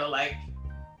Miguel. Like,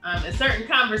 in certain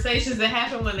conversations that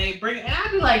happen when they bring it, and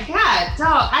I'd be like, God,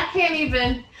 dog, I can't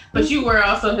even. But you were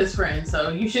also his friend, so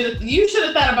you should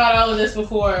have thought about all of this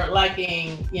before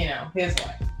liking, his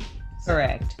wife.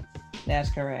 Correct.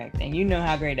 That's correct. And you know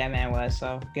how great that man was,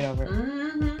 so get over it.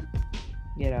 Mm-hmm.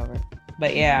 Get over it.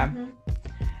 But yeah. Mm-hmm.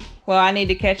 Well, I need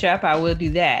to catch up. I will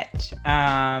do that.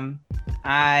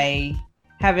 I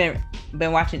haven't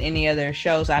been watching any other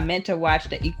shows. I meant to watch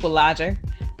The Equalizer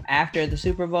after the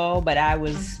Super Bowl, but I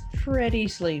was pretty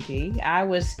sleepy. I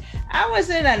was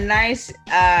in a nice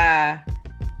half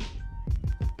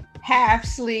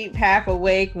sleep, half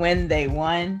awake when they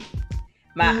won.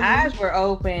 My eyes were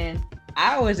open.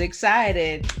 I was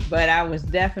excited, but I was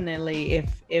definitely,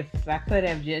 if I could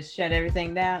have just shut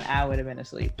everything down, I would have been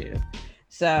asleep too.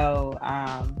 So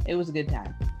it was a good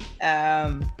time.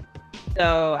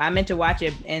 So I meant to watch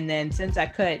it, and then since I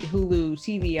cut Hulu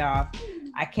TV off,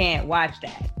 I can't watch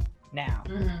that now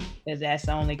because that's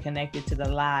only connected to the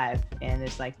live, and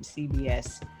it's like the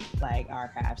CBS like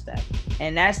archive stuff,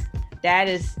 and that's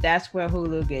where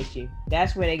Hulu gets you.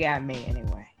 That's where they got me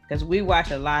anyway, because we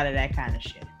watch a lot of that kind of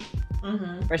shit.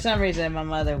 For some reason, my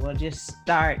mother will just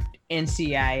start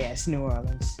NCIS New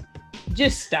Orleans.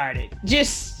 Just start it,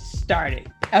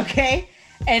 okay?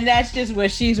 And that's just what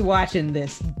she's watching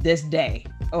this day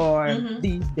or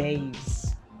these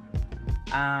days.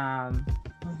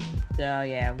 So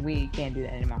yeah, we can't do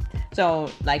that anymore.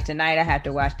 So like tonight, I have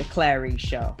to watch the Clarice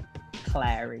show.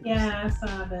 Clarice. Yeah, I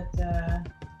saw that.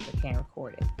 I can't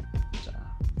record it. So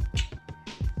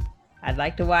I'd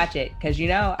like to watch it because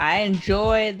I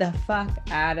enjoy the fuck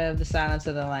out of The Silence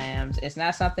of the Lambs. It's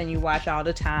not something you watch all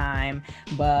the time,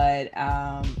 but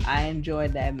I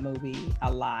enjoyed that movie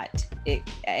a lot. It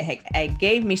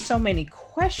gave me so many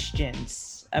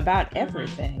questions about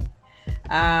everything.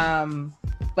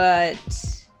 But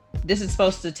this is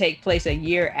supposed to take place a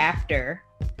year after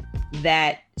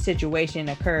that situation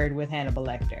occurred with Hannibal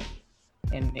Lecter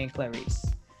and Clarice.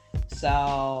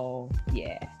 So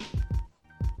yeah.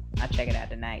 I'll check it out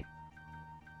tonight.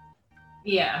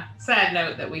 Yeah. Side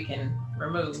note that we can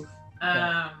remove.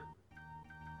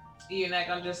 You're not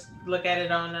gonna just look at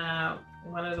it on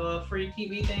one of the little free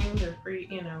TV things or free,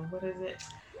 what is it?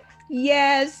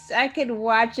 Yes, I could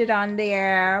watch it on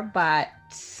there, but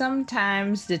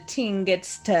sometimes the team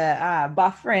gets to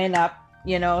buffering up.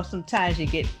 Sometimes you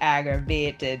get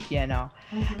aggravated,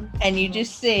 and you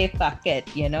just say fuck it,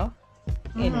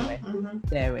 Anyway,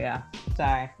 there we are.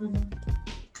 Sorry.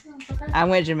 Okay. I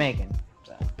went Jamaican.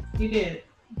 So. You did.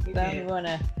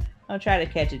 I'll try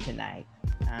to catch it tonight.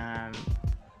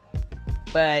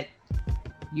 But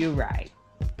you're right.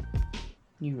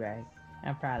 I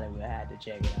probably will have to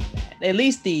check it on that. At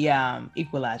least the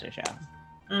Equalizer show.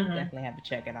 Definitely have to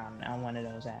check it on one of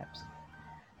those apps.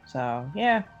 So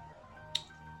yeah.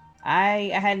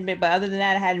 I hadn't been, but other than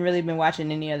that, I hadn't really been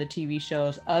watching any other TV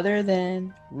shows other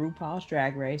than RuPaul's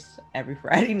Drag Race every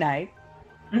Friday night.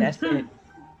 That's it.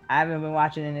 I haven't been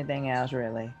watching anything else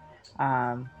really.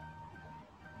 But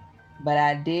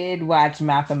I did watch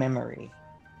Malcolm and Marie.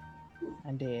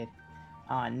 I did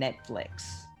on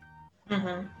Netflix.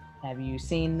 Have you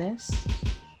seen this?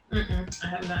 I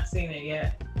have not seen it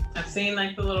yet. I've seen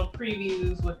like the little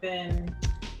previews within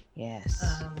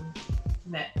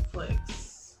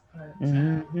Netflix. But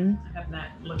I have not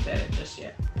looked at it just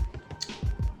yet.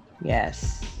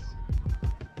 Yes.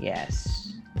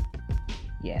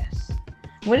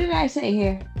 What did I say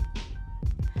here?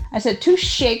 I said 2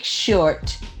 shakes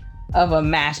short of a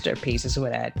masterpiece is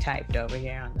what I typed over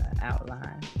here on the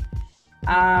outline.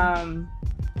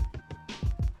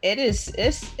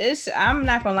 It's I'm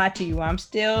not gonna lie to you, I'm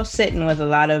still sitting with a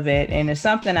lot of it, and it's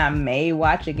something I may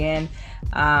watch again.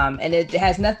 And it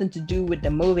has nothing to do with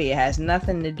the movie. It has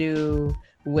nothing to do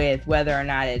with whether or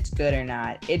not it's good or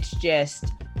not. It's just,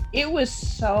 it was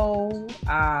so,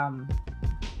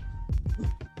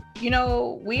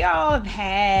 we all have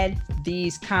had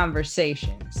these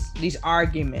conversations, these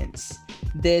arguments,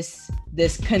 this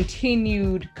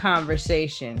continued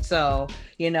conversation. So,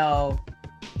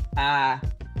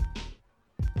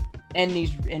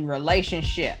 in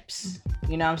relationships.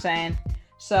 You know what I'm saying?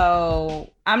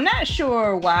 So I'm not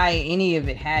sure why any of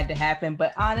it had to happen,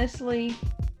 but honestly,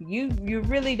 you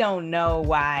really don't know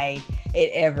why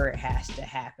it ever has to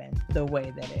happen the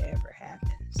way that it ever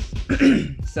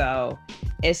happens. So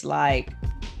it's like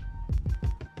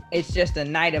it's just a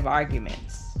night of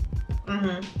arguments.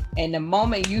 Mm-hmm. And the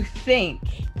moment you think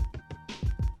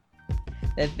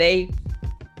that they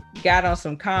got on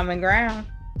some common ground,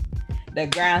 the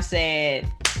ground said,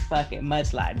 fuck it,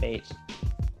 mudslide, bitch.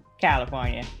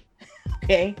 California.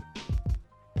 Okay?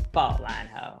 Fault line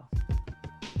hoe.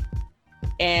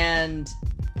 And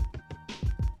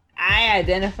I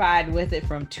identified with it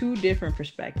from two different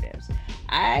perspectives.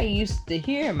 I used to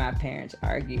hear my parents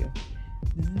argue.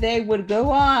 They would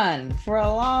go on for a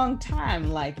long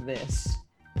time like this.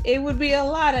 It would be a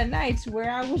lot of nights where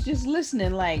I was just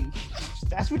listening like,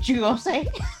 that's what you gonna say?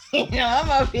 You know, I'm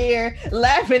up here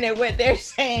laughing at what they're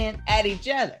saying at each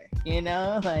other. You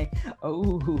know, like,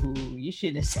 oh, you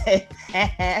shouldn't have said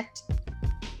that.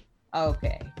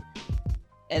 Okay.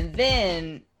 And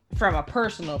then from a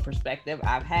personal perspective,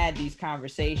 I've had these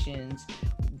conversations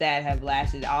that have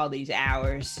lasted all these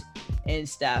hours and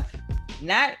stuff.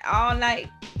 Not all night,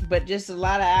 but just a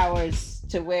lot of hours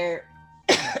to where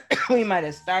we might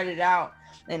have started out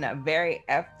in a very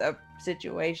effed up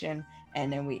situation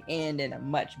and then we end in a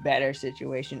much better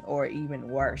situation or even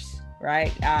worse,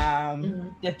 right?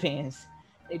 Depends.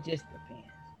 It just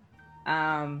depends.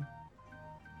 And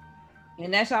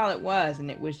that's all it was.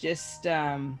 And it was just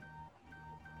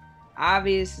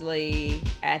obviously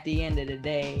at the end of the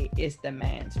day, it's the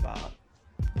man's fault.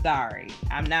 Sorry.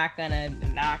 I'm not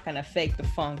gonna fake the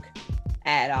funk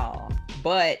at all.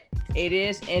 But it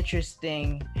is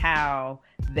interesting how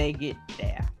they get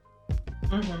there.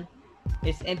 Mm-hmm.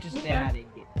 It's interesting how they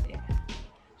get there.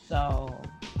 So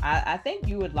I think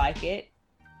you would like it.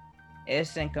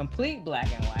 It's in complete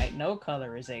black and white, no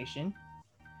colorization.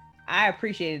 I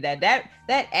appreciated that.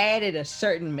 That added a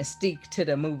certain mystique to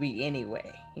the movie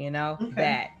anyway. You know,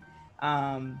 that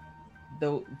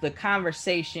the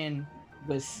conversation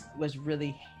was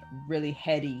really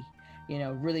heady. You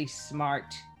know, really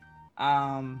smart.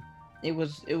 It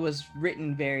was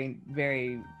written very,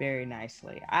 very, very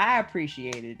nicely. I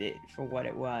appreciated it for what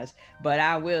it was, but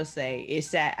I will say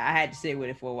I had to sit with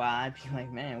it for a while. I'd be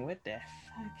like, man, what the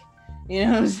fuck? You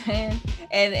know what I'm saying?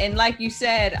 And like you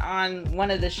said on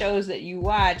one of the shows that you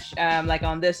watch, like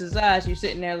on This Is Us, you're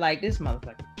sitting there like, this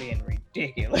motherfucker being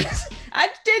ridiculous. I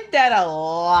did that a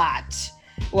lot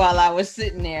while I was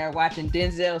sitting there watching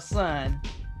Denzel's son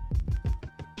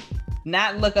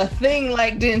not look a thing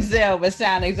like Denzel, but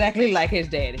sound exactly like his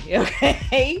daddy.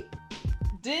 Okay,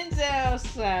 Denzel's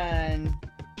son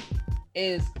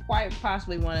is quite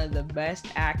possibly one of the best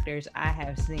actors I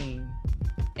have seen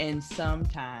in some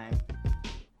time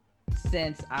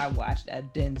since I watched a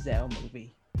Denzel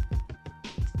movie.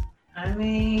 I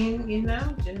mean, you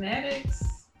know,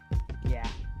 genetics. Yeah.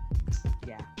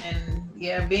 And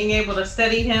yeah, being able to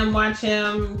study him, watch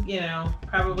him, you know,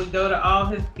 probably go to all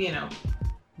his, you know,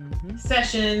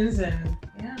 sessions and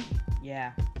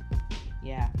yeah.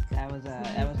 That was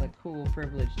a cool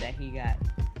privilege that he got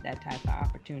that type of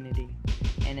opportunity,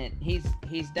 and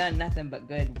he's done nothing but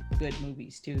good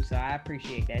movies too. So I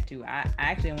appreciate that too. I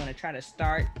actually want to try to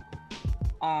start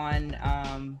on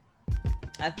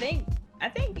I think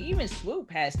even Swoop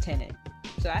has Tenet,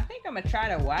 so I think I'm gonna try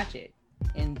to watch it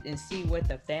and see what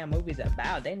the damn movie's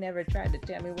about. They never tried to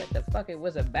tell me what the fuck it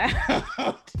was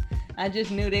about. I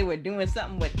just knew they were doing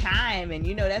something with time, and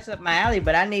you know that's up my alley,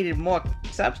 but I needed more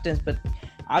substance. But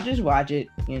I'll just watch it,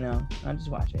 you know. I'll just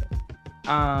watch it.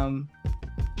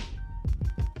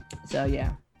 So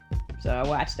yeah. So I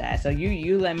watched that. So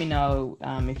you let me know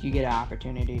if you get an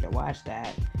opportunity to watch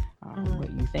that, what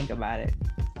you think about it.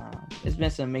 There's been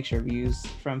some mixed reviews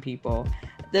from people.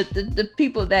 The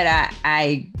people that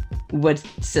I would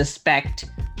suspect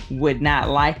would not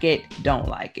like it don't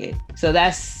like it. So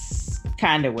that's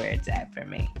kind of where it's at for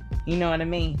me. You know what I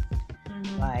mean?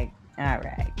 Like, all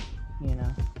right, you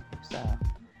know. So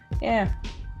yeah.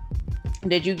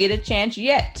 Did you get a chance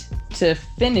yet to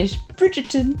finish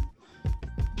Bridgerton?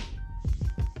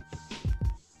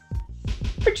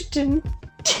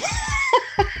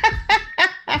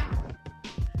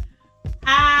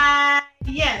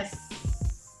 Yes,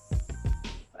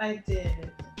 I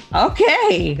did.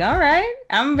 Okay, all right.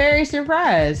 I'm very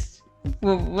surprised.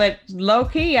 What low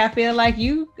key? I feel like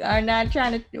you are not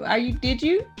trying to. Are you? Did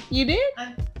you? You did?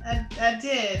 I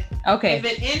did. Okay. If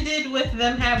it ended with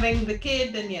them having the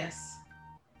kid, then yes.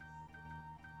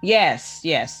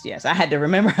 Yes. I had to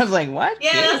remember. I was like, what?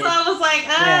 Yeah, that's why I was like,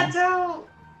 yeah. don't.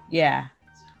 Yeah.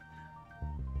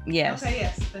 Yes. Okay,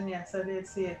 yes. Then yes, I did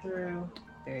see it through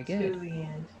Very to good. the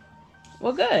end.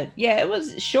 Well, good. Yeah, it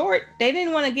was short. They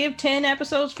didn't want to give 10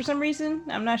 episodes for some reason.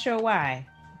 I'm not sure why,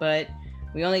 but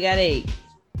we only got 8.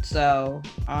 So,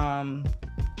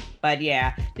 but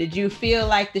yeah, did you feel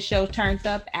like the show turned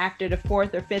up after the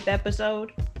 4th or 5th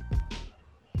episode?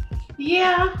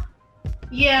 Yeah,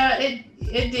 yeah, it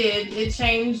did. It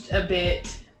changed a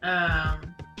bit,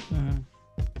 Mhm.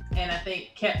 and I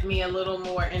think kept me a little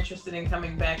more interested in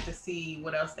coming back to see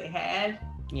what else they had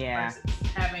Yeah, versus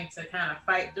having to kind of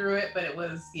fight through it. But it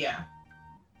was, yeah.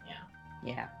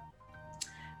 yeah.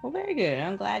 Well, very good.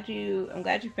 I'm glad you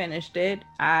finished it.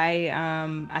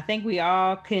 I think we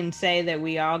all can say that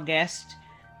we all guessed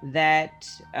that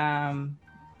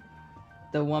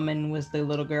the woman was the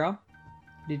little girl.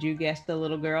 Did you guess the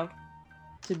little girl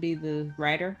to be the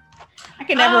writer? I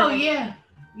can never Oh remember.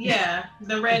 yeah.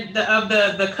 The red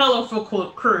the colorful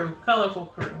crew.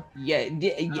 Yeah,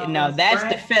 Oh, no, that's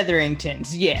right. the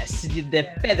Featheringtons. Yes, the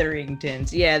Yeah.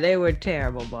 Featheringtons. Yeah, they were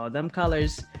terrible, bro. Them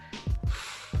colors,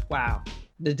 wow.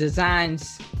 The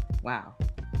designs, wow.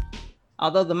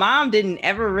 Although the mom didn't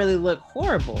ever really look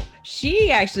horrible,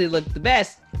 she actually looked the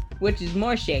best, which is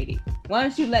more shady. Why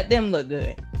don't you let them look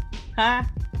good? Huh?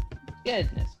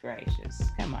 Goodness gracious.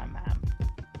 Come on, mom.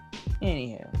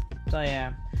 Anywho, so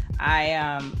yeah,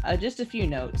 I just a few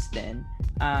notes then.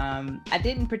 I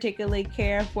didn't particularly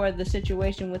care for the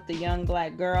situation with the young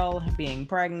black girl being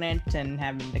pregnant and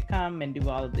having to come and do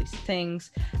all of these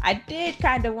things. I did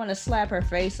kind of want to slap her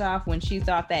face off when she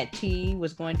thought that T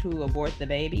was going to abort the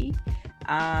baby.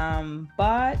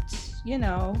 But you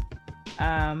know,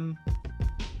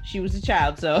 she was a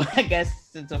child, so I guess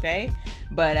it's okay.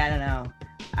 But I don't know.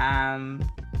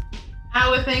 I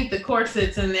would think the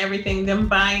corsets and everything, them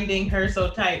binding her so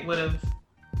tight, would have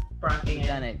brought the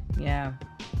Done end. it, yeah.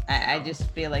 I just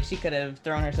feel like she could have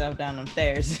thrown herself down them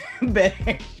stairs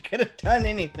better. She could have done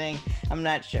anything. I'm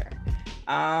not sure.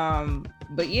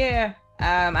 But yeah,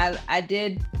 I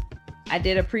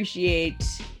did appreciate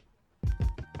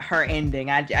her ending.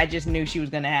 I just knew she was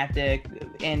gonna have to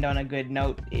end on a good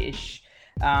note ish.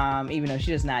 Even though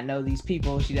she does not know these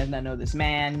people, she does not know this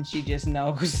man. She just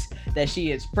knows that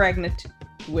she is pregnant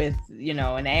with,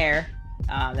 an heir.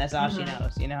 That's all she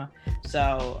knows,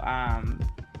 So,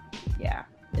 yeah,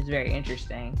 it's very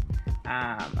interesting.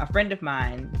 A friend of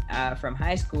mine from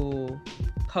high school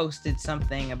posted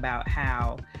something about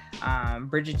how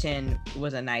Bridgerton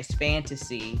was a nice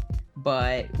fantasy,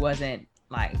 but wasn't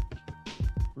like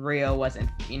real, wasn't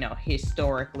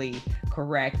historically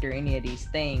correct or any of these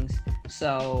things.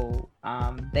 So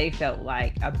they felt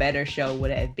like a better show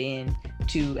would have been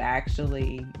to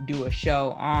actually do a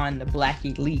show on the Black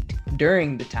elite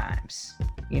during the times.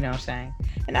 You know what I'm saying?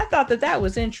 And I thought that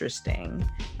was interesting.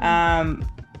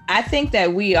 I think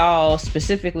that we all,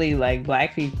 specifically like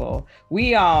Black people,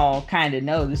 we all kind of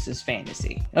know this is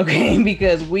fantasy, okay?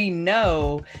 Because we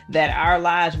know that our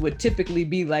lives would typically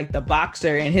be like the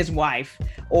boxer and his wife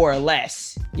or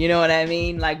less. You know what I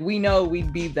mean? Like, we know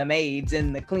we'd be the maids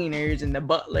and the cleaners and the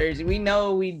butlers. We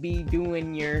know we'd be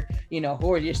doing your,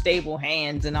 hold your stable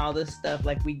hands and all this stuff.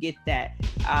 Like, we get that.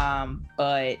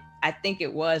 But I think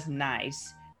it was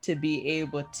nice to be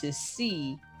able to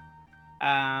see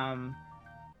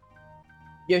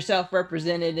yourself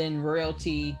represented in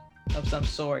royalty of some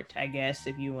sort, I guess,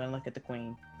 if you want to look at the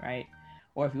queen, right?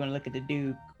 Or if you want to look at the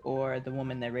duke or the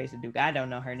woman that raised the duke. I don't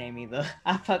know her name either.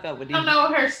 I fuck up with these. I don't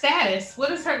know her status.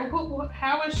 What is her?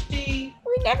 How is she?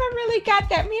 We never really got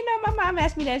that. My mom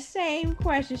asked me that same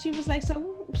question. She was like, so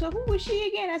who was she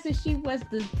again? I said she was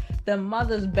the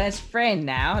mother's best friend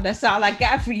now. That's all I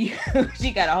got for you.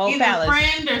 She got a whole Either palace.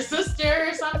 friend or sister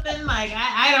or something. Like,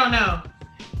 I don't know.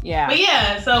 Yeah. But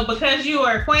yeah, so because you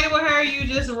are acquainted with her, you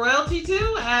just royalty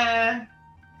too?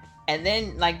 And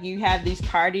then, like, you have these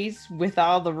parties with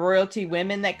all the royalty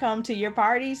women that come to your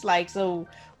parties. Like, so,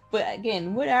 but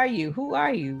again, what are you? Who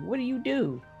are you? What do you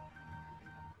do?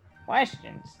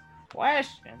 Questions,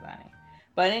 honey.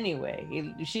 But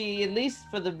anyway, she, at least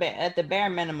at the bare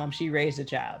minimum, she raised a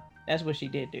child. That's what she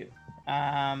did do.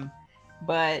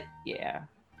 But yeah,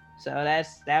 so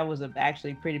that was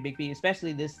actually pretty big piece,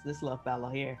 especially this little fellow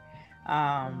here,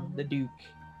 the Duke.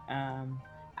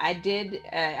 I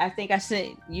think I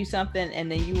sent you something,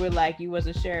 and then you were like, you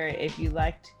wasn't sure if you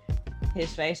liked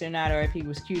his face or not, or if he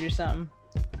was cute or something.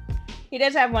 He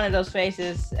does have one of those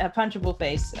faces, a punchable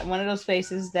face, one of those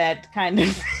faces that kind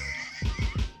of,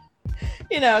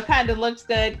 kind of looks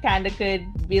good, kind of could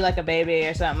be like a baby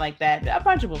or something like that. A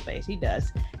punchable face, he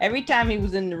does. Every time he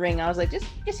was in the ring, I was like, just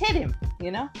hit him,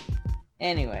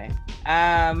 Anyway,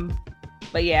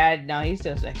 but yeah, no, he's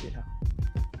still sexy though.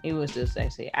 He was still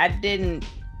sexy. I didn't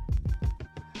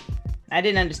I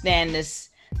didn't understand this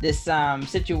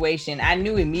situation. I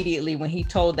knew immediately when he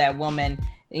told that woman,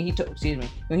 when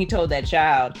he told that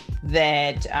child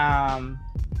that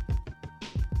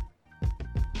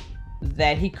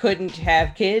that he couldn't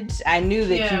have kids. I knew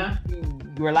that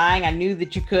you were lying. I knew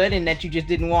that you could, and that you just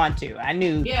didn't want to. I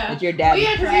knew that your dad. Well,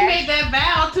 yeah, because he made that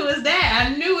vow to his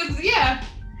dad. I knew it. Yeah.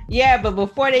 Yeah, but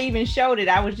before they even showed it,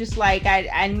 I was just like,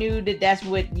 I knew that that's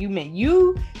what you meant.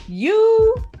 You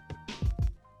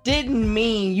didn't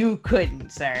mean you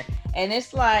couldn't, sir. And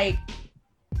it's like,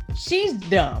 she's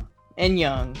dumb and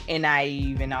young and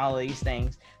naive and all of these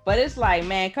things. But it's like,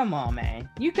 man, come on, man.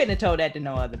 You couldn't have told that to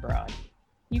no other broad.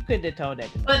 You couldn't have told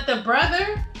that to But the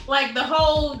brother, like the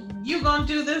whole, you gonna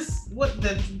do this, what,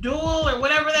 the duel or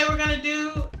whatever they were gonna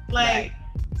do? Like, right.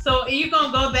 So you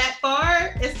gonna go that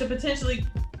far is to potentially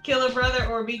kill a brother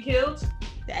or be killed?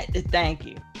 Thank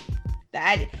you.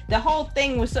 The whole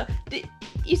thing was so,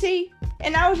 you see,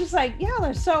 and I was just like, y'all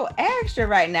are so extra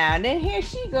right now. And then here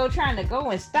she go trying to go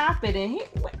and stop it. And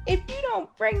if you don't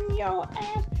bring your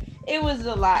ass, it was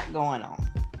a lot going on.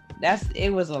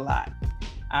 It was a lot.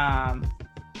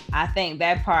 I think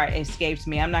that part escapes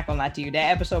me. I'm not gonna lie to you. That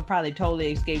episode probably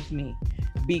totally escapes me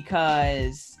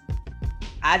because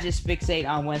I just fixate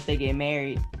on once they get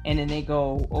married and then they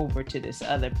go over to this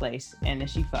other place and then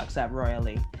she fucks up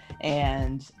royally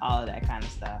and all of that kind of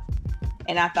stuff.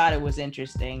 And I thought it was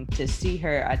interesting to see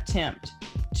her attempt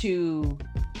to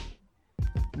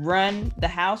run the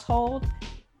household.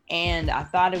 And I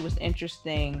thought it was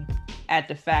interesting at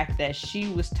the fact that she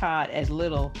was taught as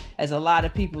little as a lot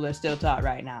of people are still taught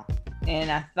right now.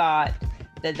 And I thought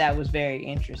that was very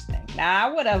interesting. Now,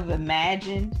 I would have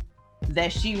imagined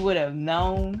that she would have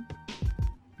known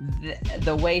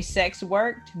the way sex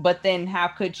worked, but then how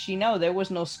could she know? There was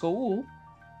no school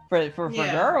for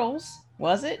girls,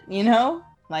 was it? You know,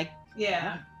 like,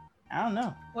 yeah, I don't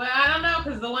know. Well, I don't know,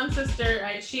 because the one sister,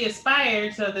 she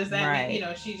aspired, so does that mean,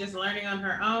 she's just learning on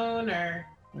her own, or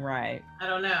right? I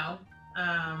don't know.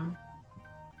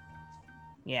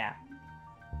 Yeah.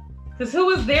 Because who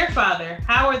was their father?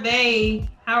 How are they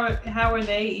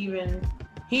even?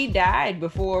 He died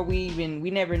before we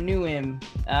never knew him.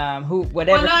 Whatever.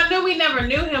 Well, no, I knew we never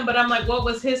knew him, but I'm like, what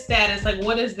was his status? Like,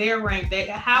 what is their rank?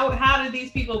 How did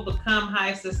these people become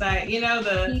high society?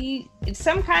 It's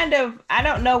some kind of, I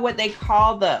don't know what they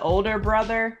call the older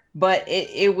brother, but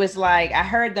it was like, I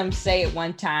heard them say it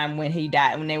one time when he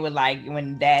died, when they were like,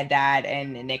 when dad died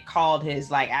and they called his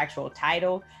like actual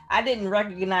title. I didn't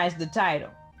recognize the title,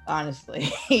 honestly.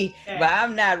 Okay. But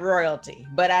I'm not royalty,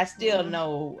 but I still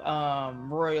know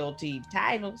royalty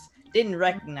titles. Didn't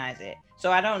recognize it,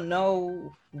 so I don't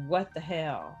know what the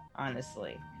hell,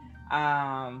 honestly.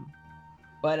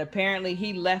 But apparently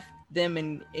he left them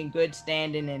in good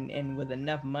standing and with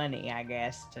enough money, I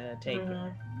guess, to take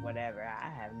whatever. I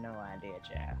have no idea,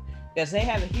 child, because they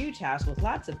have a huge house with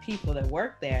lots of people that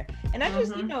work there. And I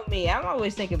just, you know me, I'm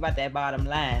always thinking about that bottom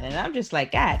line, and I'm just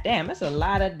like, God damn, that's a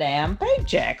lot of damn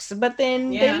paychecks. But then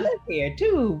they live here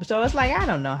too, so it's like, I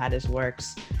don't know how this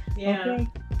works. Yeah. Okay.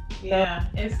 Yeah,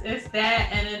 it's that,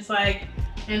 and it's like,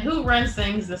 and who runs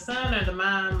things, the son or the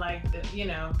mom? Like,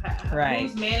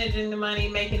 who's managing the money,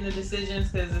 making the decisions?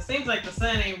 Because it seems like the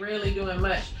son ain't really doing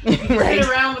much. You sit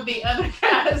around with the other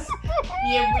guys.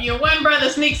 Your one brother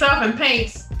sneaks off and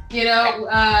paints,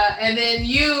 and then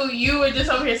you were just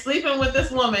over here sleeping with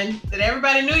this woman that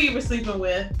everybody knew you were sleeping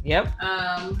with. Yep.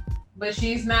 But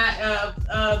she's not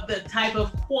of the type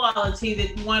of quality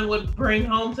that one would bring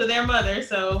home to their mother.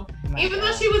 So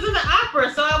though she was in the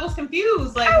opera, so I was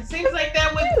confused. Like, it seems like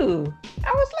that would.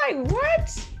 I was like,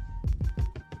 what?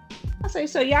 I say,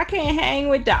 so y'all can't hang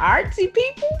with the artsy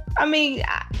people? I mean,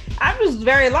 I was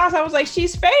very lost. I was like,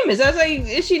 she's famous. I was like,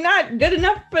 is she not good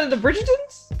enough for the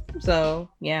Bridgertons? So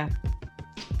yeah.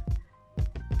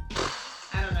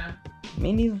 I don't know.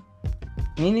 Me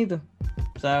neither.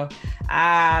 So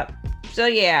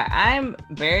yeah, I'm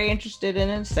very interested in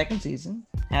it. Second season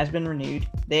has been renewed.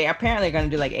 They apparently are going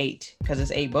to do like 8 because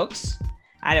it's 8 books.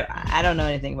 I don't know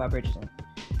anything about Bridgerton.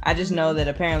 I just know that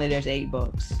apparently there's 8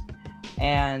 books,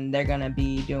 and they're going to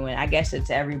be doing, I guess it's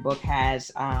every book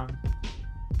has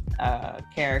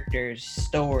character's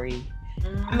story.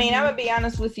 I mean, I'm gonna be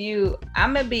honest with you.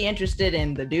 I'm gonna be interested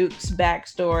in the Duke's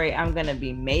backstory. I'm gonna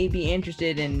be maybe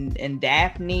interested in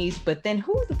Daphne's, but then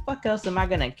who the fuck else am I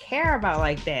gonna care about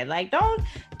like that? Like, don't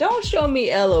show me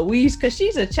Eloise because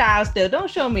she's a child still. Don't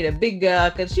show me the big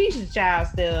girl because she's a child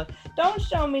still. Don't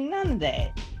show me none of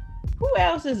that. Who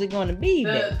else is it gonna be?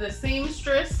 The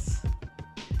seamstress.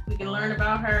 We can learn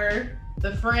about her.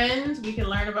 The friend. We can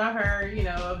learn about her.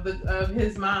 Of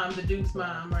his mom, the Duke's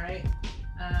mom, right?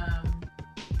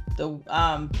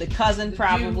 the cousin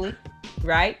probably,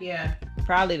 right? Yeah.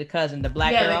 Probably the cousin, the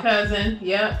black girl. girl. Yeah, the cousin.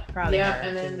 Yep. Probably her.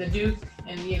 And then the Duke,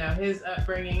 and his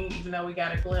upbringing, even though we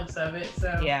got a glimpse of it.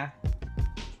 So yeah.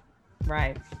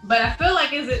 Right. But I feel like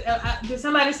did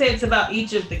somebody say it's about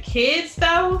each of the kids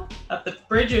though? Of the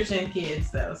Bridgerton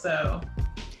kids though. So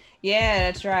yeah,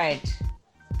 that's right.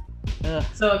 Ugh.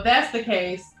 So if that's the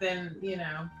case, then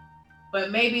but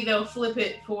maybe they'll flip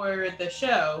it for the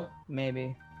show.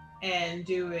 Maybe. And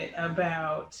do it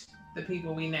about the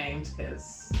people we named,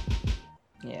 because.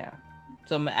 Yeah.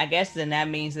 So I guess then that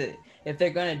means that if they're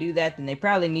gonna do that, then they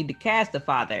probably need to cast the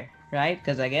father, right?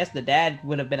 Because I guess the dad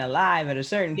would have been alive at a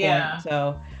certain point.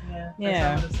 So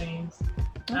yeah. Some of the scenes.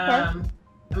 Okay.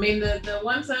 I mean the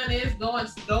one son is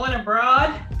going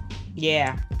abroad.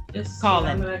 Yeah. Just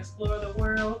I'm gonna explore the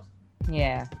world.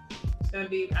 Yeah. I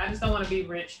just don't want to be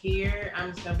rich here.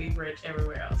 I'm just gonna be rich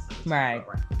everywhere else. Right.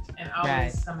 And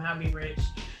always somehow be rich.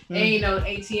 Mm-hmm. And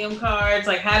ATM cards.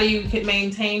 Like, how do you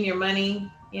maintain your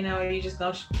money? Are you just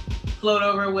gonna float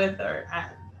over with, or?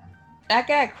 I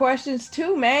got questions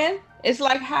too, man. It's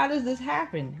like, how does this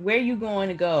happen? Where are you going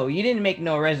to go? You didn't make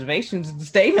no reservations to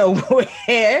stay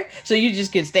nowhere, so you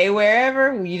just can stay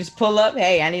wherever. You just pull up.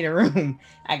 Hey, I need a room.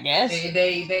 I guess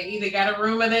they either got a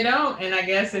room or they don't. And I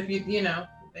guess if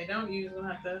they don't, you just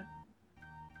gonna have to.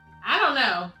 I don't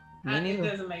know. It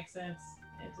doesn't make sense.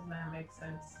 It does not make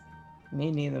sense. Me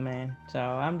neither, man. So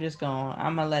I'm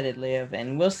gonna let it live,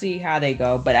 and we'll see how they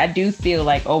go. But I do feel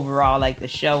like overall, like the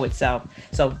show itself.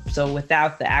 So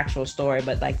without the actual story,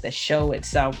 but like the show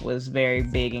itself was very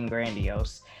big and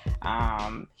grandiose,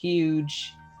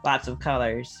 huge, lots of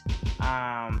colors,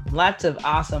 lots of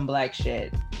awesome black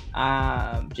shit,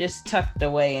 just tucked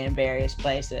away in various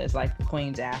places, like the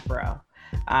Queen's afro.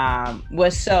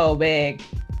 Was so big.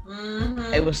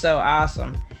 Mm-hmm. It was so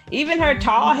awesome. Even her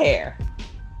tall hair.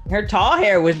 Her tall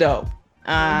hair was dope.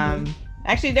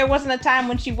 Actually, there wasn't a time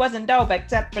when she wasn't dope,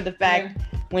 except for the fact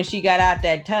when she got out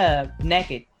that tub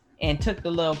naked and took the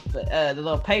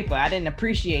little paper. I didn't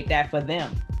appreciate that for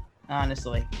them,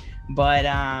 honestly. But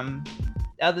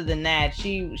other than that,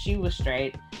 she was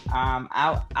straight.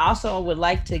 I also would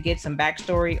like to get some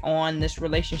backstory on this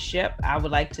relationship. I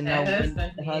would like to know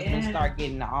when the husband start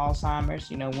getting the Alzheimer's.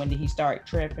 When did he start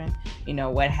tripping?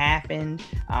 What happened?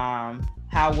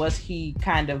 How was he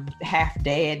kind of half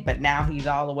dead, but now he's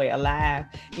all the way alive?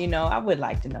 I would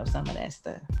like to know some of that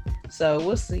stuff. So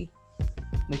we'll see.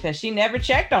 Because she never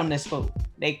checked on this fool.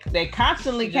 They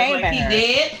constantly came at her. He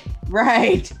dead?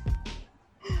 Right.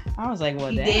 I was like,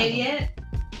 well, he dead yet?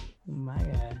 Oh my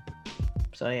God.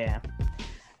 So yeah.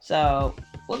 So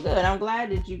well, good. I'm glad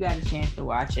that you got a chance to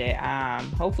watch it.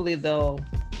 Hopefully they'll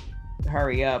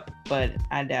hurry up, but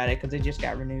I doubt it because it just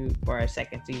got renewed for a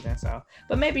second season. So,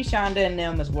 but maybe Shonda and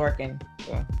them is working.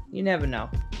 So you never know.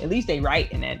 At least they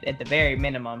writing it at the very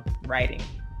minimum, writing.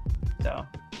 So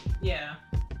yeah.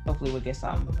 Hopefully we'll get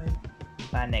something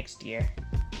by next year,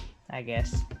 I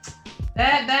guess.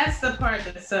 That's the part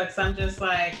that sucks. I'm just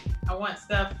like, I want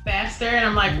stuff faster, and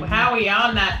I'm like, well, how are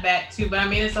y'all not back to? But I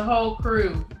mean, it's a whole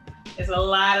crew. It's a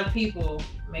lot of people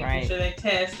making sure they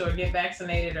test or get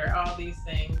vaccinated or all these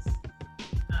things.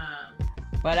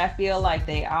 But I feel like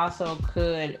they also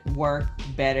could work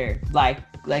better. Like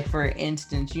for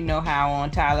instance, how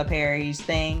on Tyler Perry's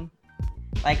thing,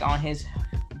 like on his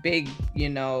big,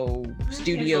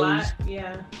 studios.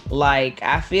 Yeah. Like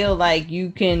I feel like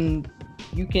you can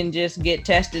just get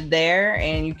tested there,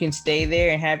 and you can stay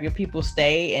there and have your people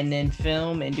stay and then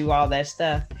film and do all that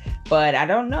stuff. But I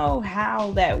don't know how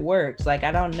that works. Like,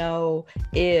 I don't know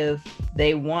if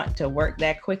they want to work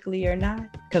that quickly or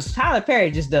not. Because Tyler Perry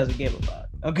just doesn't give a fuck.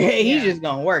 Okay? Yeah. He's just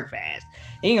going to work fast.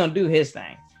 He's going to do his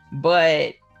thing.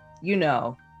 But,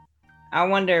 I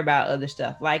wonder about other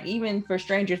stuff. Like, even for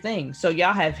Stranger Things. So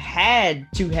y'all have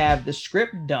had to have the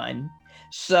script done.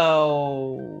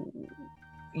 So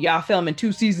y'all filming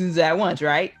 2 seasons at once,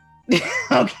 right?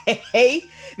 Okay,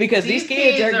 because these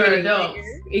kids are getting adults.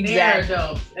 Exactly. They're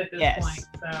adults at this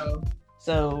point.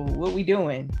 So what we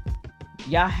doing?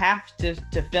 Y'all have to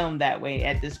film that way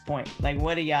at this point. Like,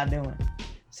 what are y'all doing?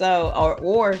 So,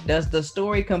 or does the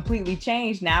story completely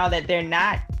change now that they're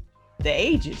not the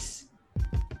ages?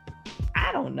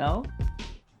 I don't know.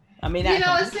 I mean,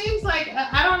 it seems like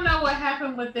I don't know what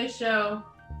happened with this show.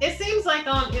 It seems like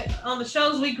on the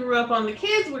shows we grew up on, the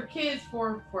kids were kids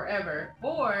for forever,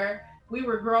 or we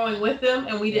were growing with them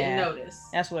and we didn't notice.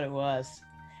 That's what it was.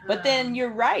 But then you're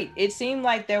right. It seemed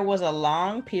like there was a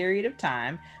long period of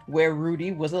time where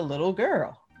Rudy was a little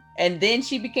girl, and then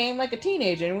she became like a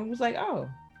teenager, and it was like, oh,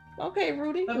 Okay,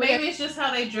 Rudy. But maybe it's just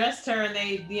how they dressed her and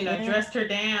they, dressed her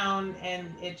down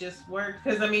and it just worked.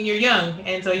 Because, I mean, you're young.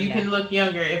 And so you can look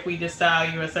younger if we just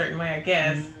style you a certain way, I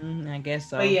guess. I guess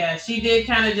so. But yeah, she did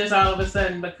kind of just all of a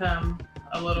sudden become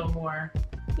a little more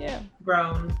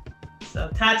grown. So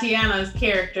Tatiana's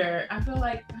character, I feel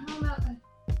like, I don't know,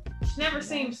 she never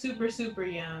seemed super, super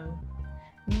young.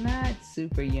 Not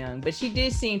super young, but she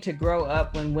did seem to grow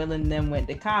up when Will and them went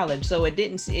to college. So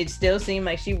it still seemed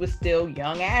like she was still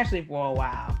young Ashley for a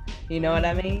while. You know what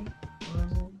I mean?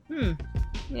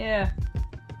 Yeah.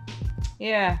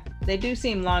 Yeah. They do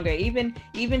seem longer.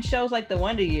 Even shows like the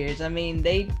Wonder Years. I mean,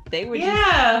 they were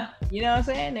just, you know what I'm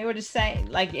saying? They were just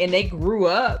saying like, and they grew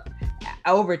up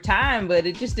over time, but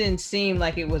it just didn't seem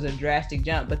like it was a drastic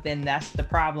jump. But then that's the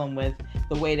problem with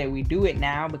the way that we do it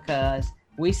now, because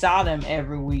we saw them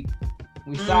every week.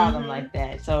 We saw them like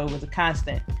that. So it was a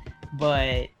constant.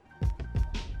 But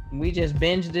we just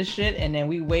binge this shit and then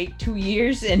we wait 2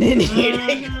 years and then here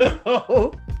they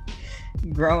go.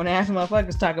 Grown ass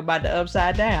motherfuckers talk about the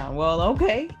Upside Down. Well,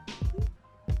 okay.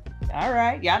 All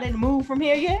right. Y'all didn't move from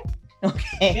here yet?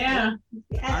 Okay. Yeah.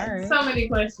 Right. So many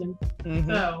questions.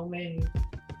 So many.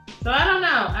 So I don't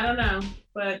know.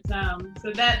 But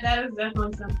so that is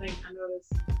definitely something I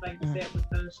noticed, like you said, with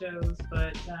those shows.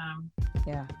 But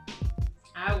yeah,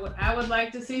 I would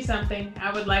like to see something.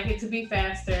 I would like it to be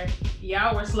faster.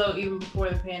 Y'all were slow even before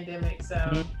the pandemic,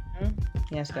 so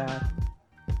yes, God.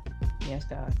 Yes,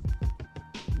 God.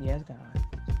 Yes, God.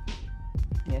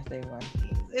 Yes, they were.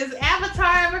 Is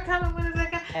Avatar ever coming? When is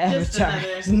that coming?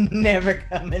 Avatar's never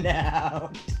coming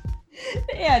out.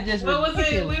 Yeah, just what was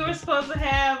it? We were supposed to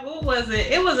have. What was it?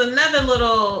 It was another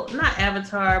little, not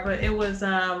Avatar, but it was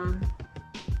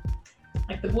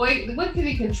like the boy. What could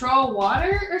he control?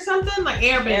 Water or something? Like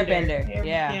Airbender.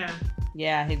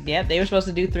 Yeah. They were supposed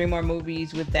to do 3 more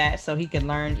movies with that, so he could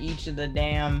learn each of the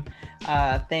damn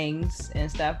things and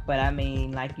stuff. But I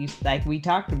mean, like we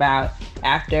talked about,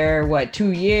 after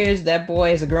 2 years, that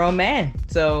boy is a grown man.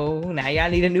 So now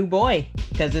y'all need a new boy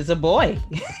because it's a boy.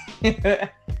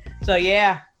 So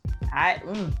yeah,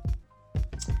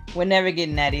 we're never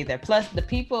getting that either. Plus, the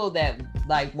people that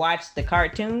like watch the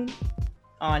cartoon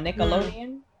on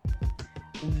Nickelodeon,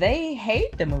 they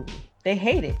hate the movie. They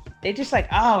hate it. They just like,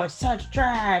 oh, it's such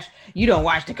trash. You don't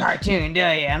watch the cartoon, do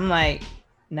you? I'm like,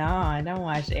 no, I don't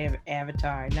watch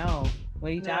Avatar. No. What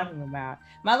are you talking about?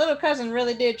 My little cousin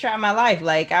really did try my life.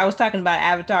 Like, I was talking about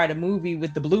Avatar, the movie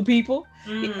with the blue people.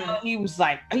 You know, he was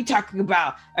like, are you talking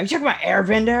about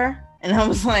Airbender? And I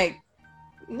was like,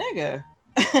 nigga,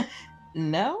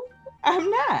 no,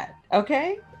 I'm not.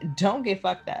 Okay? Don't get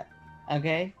fucked up.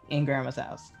 Okay? In grandma's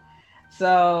house.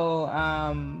 So,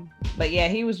 but yeah,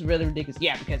 he was really ridiculous.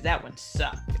 Yeah, because that one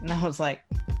sucked. And I was like,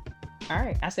 all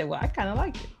right. I said, well, I kind of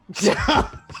liked it.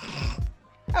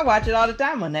 I watch it all the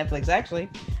time on Netflix, actually.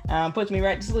 Puts me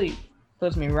right to sleep.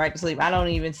 I don't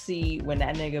even see when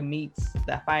that nigga meets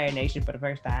the Fire Nation for the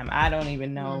first time. I don't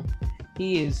even know.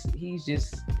 He's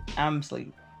just, I'm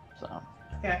asleep. So,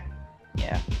 okay.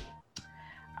 Yeah.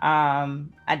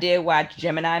 I did watch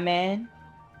Gemini Man.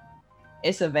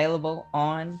 It's available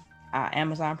on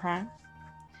Amazon Prime.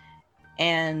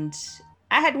 And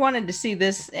I had wanted to see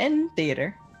this in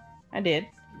theater. I did.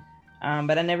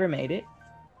 But I never made it.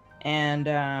 And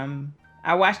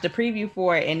I watched the preview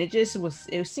for it and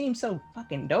it seemed so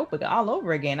fucking dope all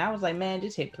over again. I was like, man,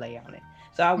 just hit play on it.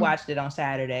 So I watched it on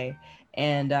Saturday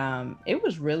and it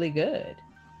was really good.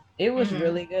 It was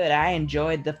really good. I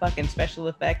enjoyed the fucking special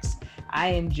effects. I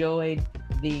enjoyed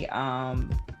the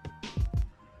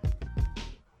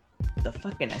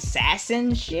fucking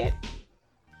assassin shit.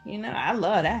 You know, I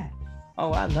love that.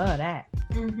 Oh, I love that.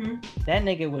 That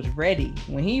nigga was ready.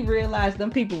 When he realized them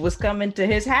people was coming to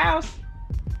his house,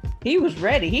 he was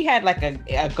ready. He had like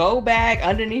a go bag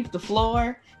underneath the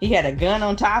floor. He had a gun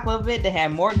on top of it that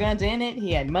had more guns in it.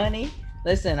 He had money.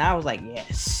 Listen, I was like,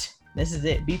 yes, this is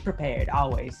it. Be prepared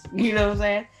always. You know what I'm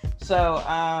saying? So,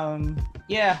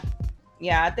 yeah,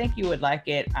 I think you would like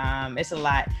it. It's a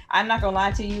lot. I'm not gonna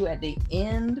lie to you, at the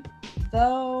end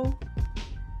though.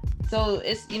 So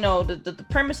it's, you know, the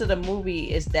premise of the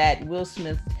movie is that Will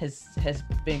Smith has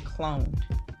been cloned.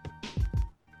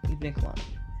 He's been cloned.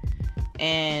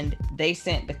 And they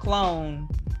sent the clone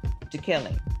to kill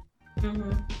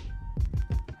him.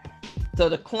 So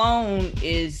the clone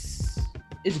is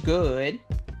good,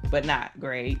 but not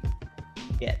great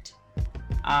yet.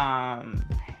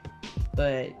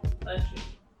 But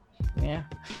yeah.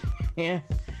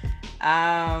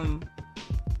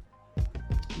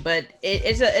 But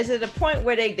it's at the point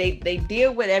where they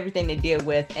deal with everything they deal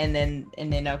with, and then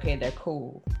okay, they're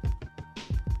cool,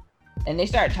 and they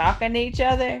start talking to each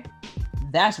other.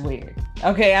 That's weird.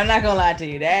 Okay, I'm not gonna lie to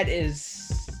you. That is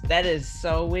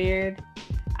so weird.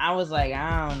 I was like,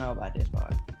 I don't know about this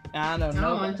part. I don't know. I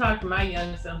don't want to talk to my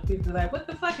young self. People like, what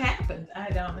the fuck happened? I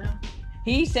don't know.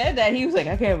 He said that. He was like,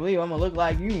 I can't believe I'm gonna look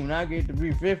like you when I get to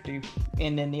be 50.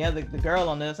 And then the girl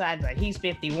on the other side is like, he's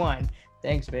 51.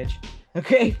 Thanks, bitch.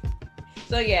 Okay.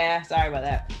 So yeah, sorry about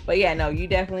that. But yeah, no, you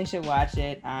definitely should watch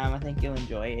it. I think you'll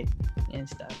enjoy it and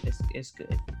stuff. It's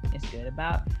good. It's good.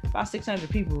 About 600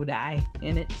 people die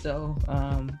in it, so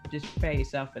just prepare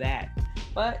yourself for that.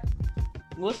 But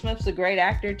Will Smith's a great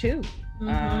actor too.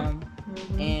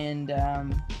 And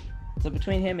so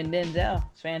between him and Denzel,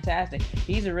 it's fantastic.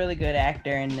 He's a really good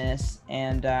actor in this,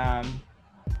 and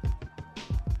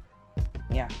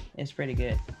yeah, it's pretty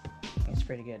good. It's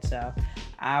pretty good. So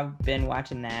I've been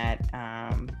watching that.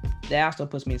 That also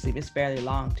puts me to sleep. It's fairly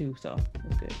long too, so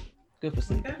it's good. Good for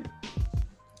sleep. Okay.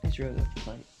 It's real good for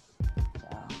sleep.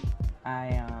 So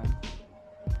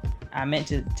I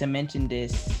meant to mention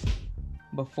this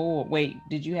before. Wait,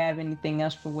 did you have anything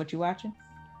else for what you're watching?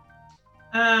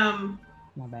 My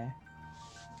bad.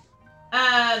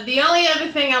 The only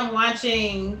other thing I'm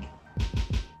watching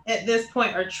at this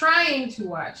point, or trying to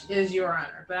watch, is Your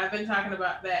Honor. But I've been talking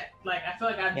about that. Like, I feel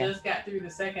like I just got through the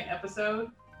second episode.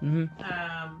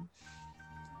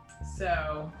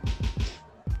 So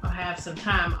I'll have some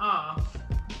time off.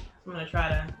 I'm gonna try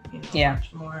to,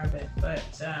 watch more of it. But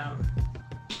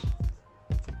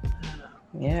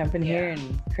yeah, I've been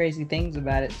hearing crazy things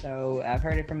about it. So I've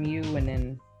heard it from you and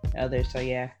then others. So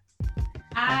yeah.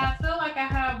 I feel like I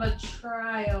have a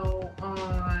trial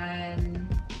on,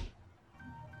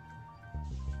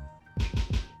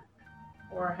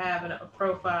 or having a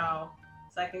profile,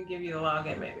 so I can give you the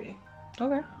login maybe.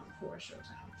 Okay. For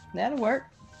Showtime. That'll work.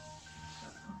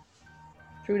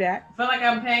 True that. I feel like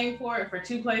I'm paying for it for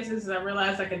two places, and I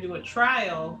realized I could do a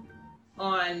trial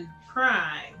on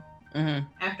Prime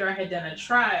after I had done a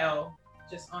trial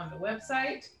just on the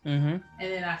website, and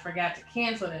then I forgot to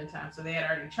cancel it in time, so they had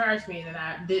already charged me, and then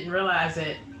I didn't realize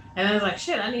it, and I was like,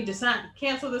 shit, I need to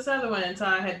cancel this other one until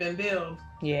I had been billed.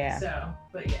 Yeah. So,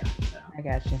 but yeah. So. I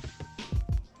got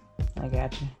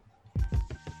you.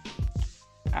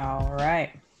 All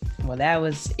right. Well, that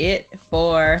was it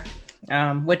for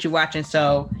what you're watching.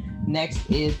 So next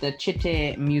is the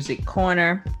Chitte Music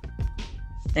Corner,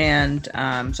 and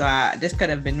so this could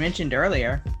have been mentioned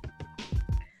earlier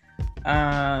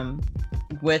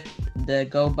with the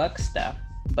Go Bucks stuff,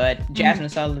 but Jasmine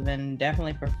Sullivan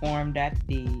definitely performed at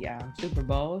the Super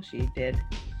Bowl. She did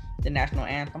the national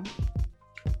anthem,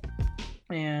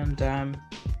 and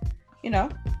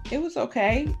it was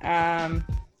okay.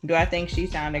 Do I think she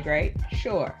sounded great?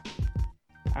 Sure.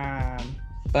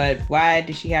 But why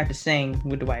did she have to sing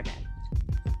with the white man?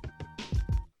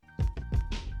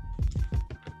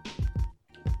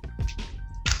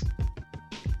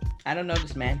 I don't know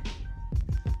this man.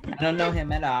 I don't know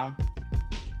him at all.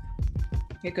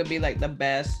 It could be like the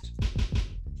best.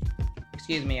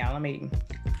 Excuse me, y'all. I'm eating.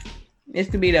 This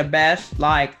could be the best,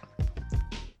 like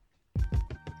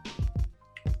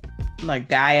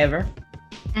guy ever.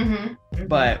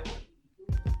 But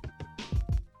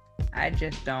I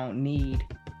just don't need.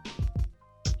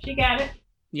 She got it.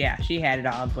 Yeah, she had it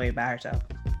all the way by herself.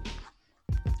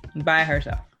 By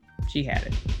herself, she had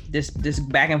it. This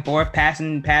back and forth,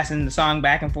 passing the song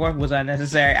back and forth was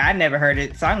unnecessary. I never heard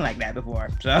it sung like that before,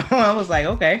 so I was like,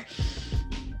 okay.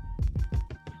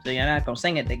 So you're not gonna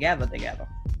sing it together,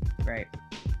 right?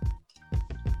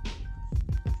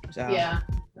 So yeah,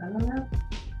 I don't know.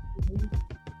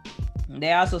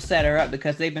 They also set her up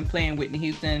because they've been playing Whitney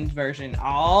Houston's version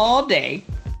all day.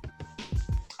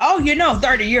 Oh,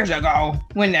 30 years ago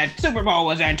when the Super Bowl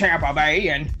was in Tampa Bay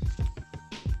in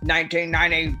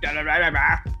 1990.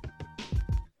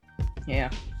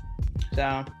 Yeah.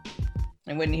 So,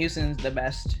 and Whitney Houston's the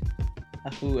best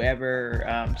of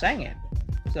whoever sang it.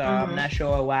 So I'm not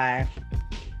sure why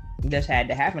this had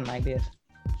to happen like this.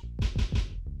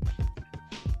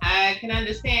 I can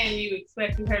understand you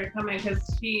expecting her to come in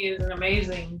because she is an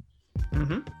amazing,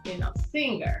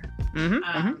 singer.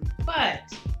 But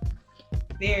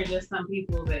there are just some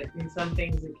people that in some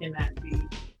things that cannot be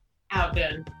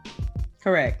outdone.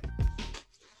 Correct.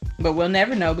 But we'll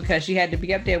never know because she had to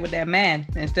be up there with that man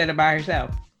instead of by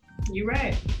herself. You're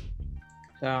right.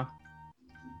 So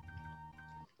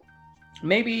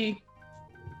maybe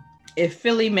if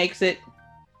Philly makes it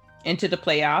into the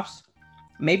playoffs,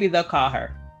 maybe they'll call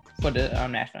her for the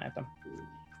national anthem,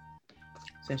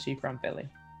 since she's from Philly.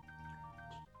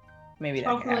 Maybe that.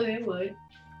 Hopefully they would.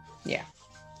 Yeah,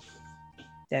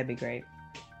 that'd be great.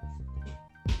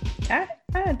 I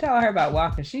didn't tell her about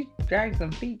walking. She dragged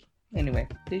some feet. Anyway,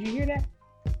 did you hear that?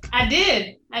 I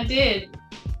I did.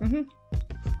 Mm-hmm.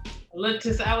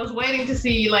 I was waiting to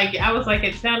see, like, I was like,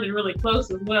 it sounded really close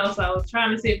as well, so I was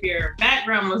trying to see if your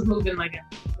background was moving like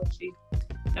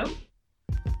nope.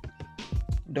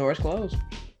 Doors closed.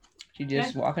 She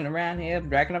just walking around here,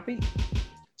 dragging her feet.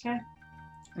 Okay.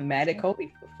 I'm mad at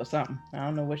Kobe for something. I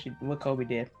don't know what Kobe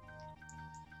did.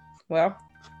 Well,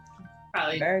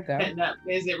 probably there you go.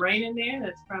 Is it raining there?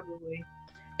 That's probably.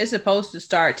 It's supposed to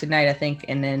start tonight, I think,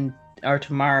 and then or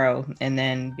tomorrow, and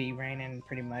then be raining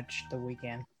pretty much the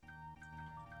weekend.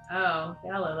 Oh,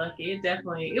 y'all are lucky.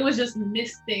 It was just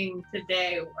misting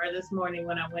today or this morning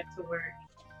when I went to work.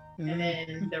 Mm-hmm. And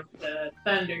then the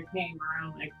thunder came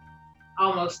around like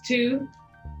almost 2.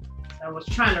 So I was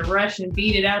trying to rush and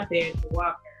beat it out there to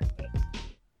walk her, but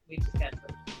we just got to.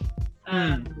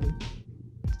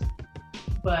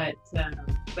 But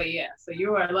yeah, so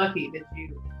you are lucky that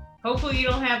hopefully you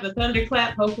don't have the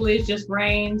thunderclap. Hopefully it's just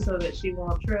rain so that she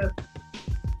won't trip.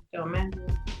 Don't matter.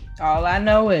 All I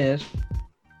know is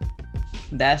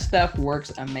that stuff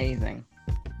works amazing.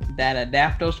 That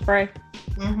Adapto spray.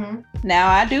 Mm-hmm. Now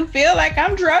I do feel like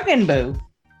I'm drugging boo.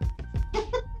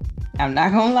 I'm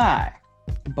not gonna lie,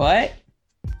 but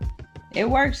it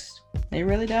works. It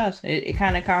really does. It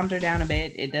kind of calms her down a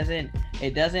bit. It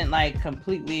doesn't like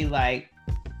completely like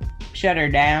shut her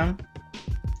down,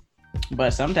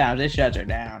 but sometimes it shuts her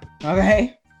down.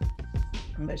 Okay,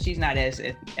 but she's not as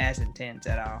intense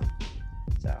at all.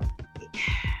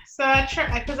 So I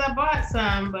tried because I bought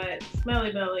some, but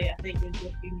Smelly Belly I think is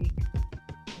just unique.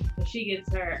 So she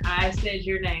gets her. I said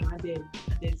your name. I did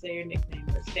say your nickname,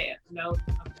 but Steph. No,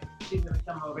 okay. She's gonna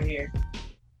come over here.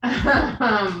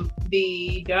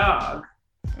 The dog.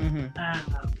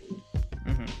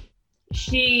 Mm-hmm.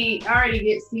 She already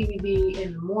gets CBD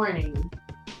in the morning.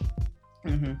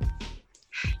 Mm-hmm.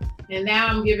 And now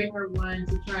I'm giving her one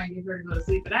to try and get her to go to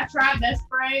sleep. But I tried that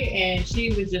spray and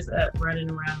she was just up running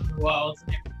around the walls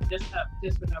and everything,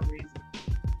 just for no reason.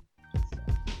 So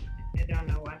I don't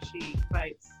know why she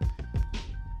fights.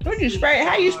 What you spray?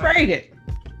 How you sprayed it?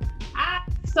 I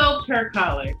soaked her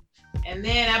collar, and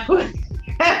then I put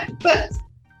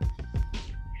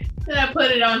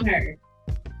it on her.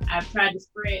 I've tried to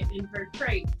spray it in her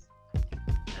crate,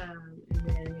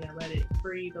 and then let it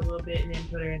breathe a little bit, and then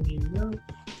put her in the milk.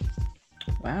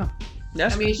 Wow,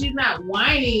 she's not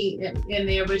whiny in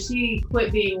there, but she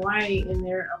quit being whiny in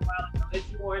there a while ago.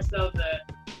 It's more so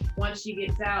once she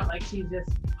gets out, like she's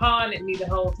just pawing at me the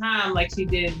whole time, like she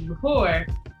did before.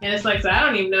 And it's like, so I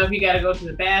don't even know if you got to go to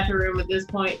the bathroom at this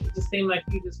point. It just seemed like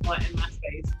you just want in my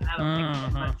space, and I don't think so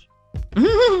much.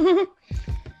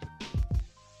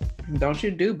 Don't you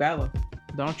do Bella?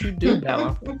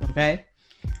 Okay.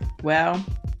 Well,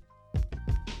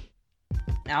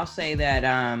 I'll say that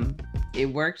it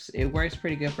works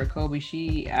pretty good for Kobe.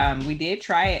 We did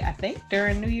try it, I think,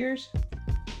 during New Year's.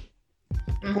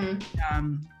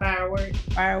 Mm-hmm.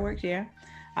 Fireworks, yeah.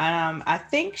 I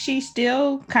think she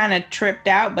still kind of tripped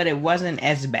out, but it wasn't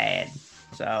as bad.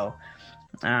 So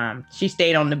she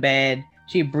stayed on the bed.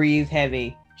 She breathed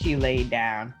heavy. She laid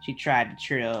down. She tried to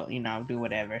trill, do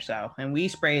whatever. So, and we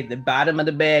sprayed the bottom of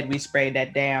the bed. We sprayed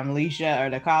that damn leisha or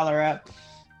the collar up.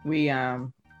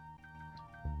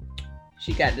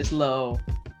 She got this little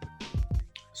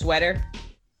sweater.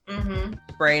 Mm-hmm.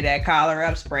 Spray that collar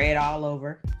up, spray it all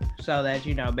over so that,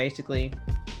 basically,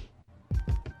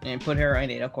 and put her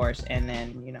in it, of course. And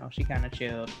then, she kind of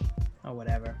chilled or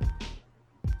whatever.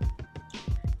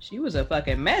 She was a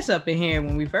fucking mess up in here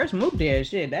when we first moved here.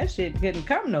 That shit couldn't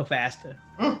come no faster.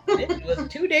 It was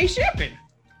 2-day shipping.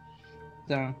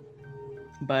 So,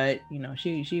 but,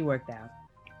 she worked out.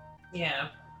 Yeah.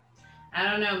 I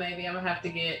don't know. Maybe I'm going to have to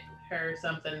get her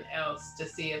something else to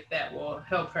see if that will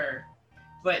help her.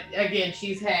 But again,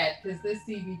 because this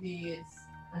CBD is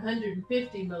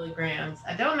 150 milligrams.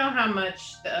 I don't know how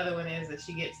much the other one is that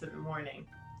she gets in the morning.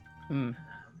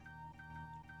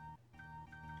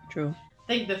 True.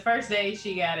 I think the first day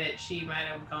she got it, she might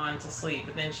have gone to sleep,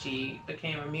 but then she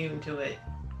became immune to it.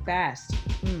 Fast.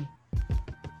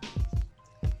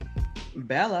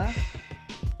 Bella.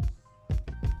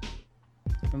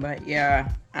 But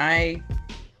yeah, I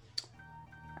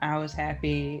was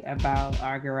happy about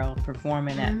our girl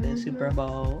performing at the Super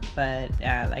Bowl, but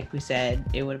like we said,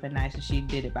 it would have been nice if she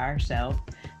did it by herself.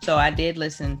 So I did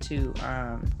listen to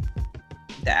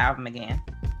the album again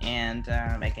and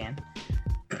again.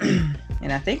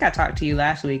 And I think I talked to you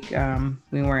last week.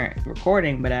 We weren't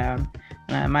recording, but I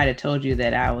might have told you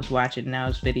that I was watching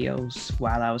those videos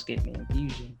while I was getting the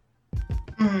infusion.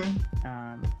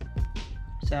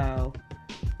 So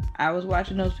I was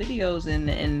watching those videos,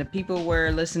 and the people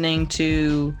were listening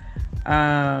to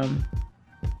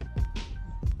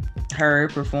her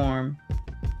perform,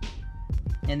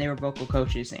 and they were vocal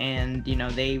coaches, and you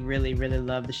know they really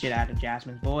loved the shit out of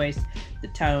Jasmine's voice, the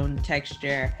tone, the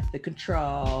texture, the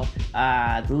control,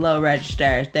 the low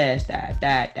registers, this, that,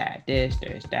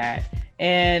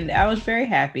 and I was very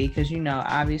happy because you know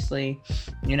obviously,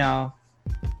 you know,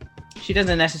 she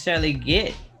doesn't necessarily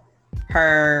get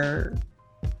her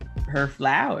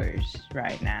flowers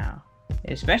right now,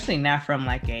 especially not from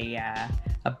like a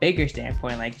bigger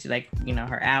standpoint, like you know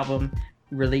her album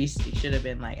release, it should have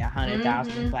been like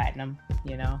 100,000 platinum,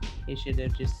 you know, it should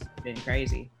have just been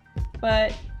crazy,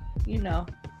 but you know,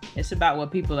 it's about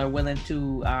what people are willing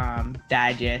to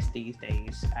digest these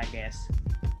days, I guess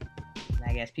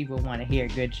people want to hear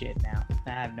good shit now.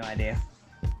 I have no idea.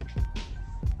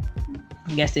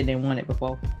 I guess they didn't want it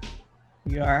before.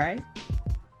 You all right?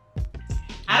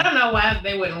 I don't know why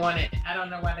they wouldn't want it. I don't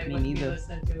know why they wouldn't be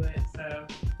listening to it, so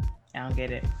I don't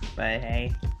get it, but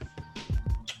hey.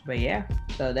 But yeah,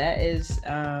 so that is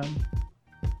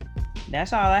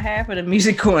that's all I have for the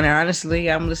music corner.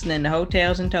 Honestly, I'm listening to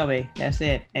Hotels and Toby. That's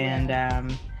it.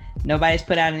 And nobody's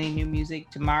put out any new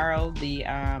music. Tomorrow,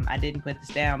 I didn't put this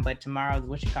down, but tomorrow the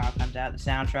What You Call comes out, the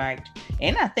soundtrack,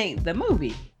 and I think the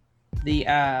movie,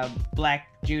 the Black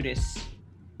Judas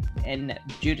and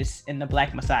the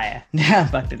Black Messiah. I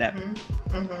fucked it up.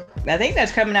 I think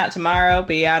that's coming out tomorrow.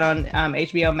 Be out on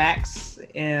HBO Max,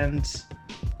 and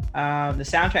the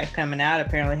soundtrack's coming out.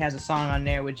 Apparently has a song on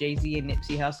there with Jay-Z and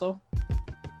Nipsey Hussle.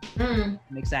 I'm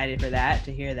excited for that,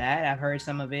 to hear that. I've heard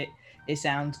some of it. It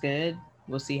sounds good.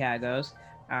 We'll see how it goes.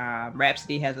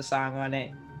 Rhapsody has a song on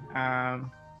it. I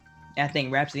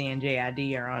think Rhapsody and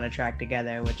JID are on a track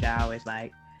together, which I always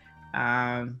like.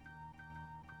 And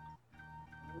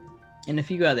a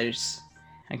few others.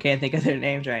 I can't think of their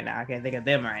names right now. I can't think of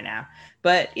them right now.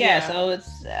 But yeah. So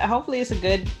it's hopefully it's a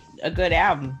good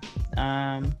album,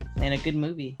 and a good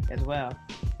movie as well.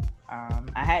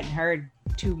 I hadn't heard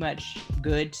too much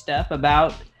good stuff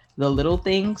about The Little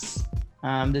Things,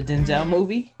 the Denzel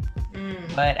movie,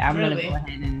 but I'm gonna go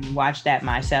ahead and watch that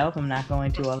myself. I'm not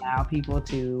going to allow people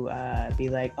to be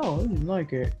like, "Oh, I didn't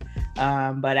like it,"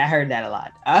 but I heard that a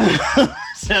lot.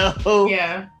 So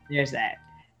yeah, there's that.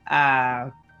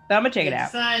 So I'm gonna check it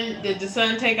out. Did the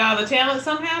son take all the talent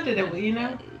somehow? Did it? You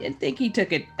know? I think he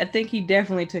took it. I think he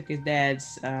definitely took his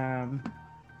dad's,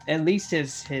 at least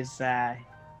his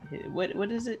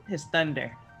what is it? His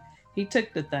thunder. He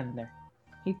took the thunder.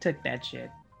 He took that shit.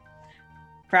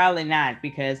 Probably not,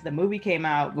 because the movie came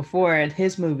out before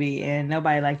his movie and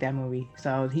nobody liked that movie.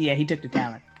 So he took the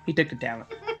talent. He took the talent.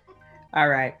 All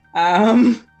right.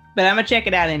 But I'm gonna check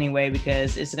it out anyway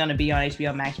because it's gonna be on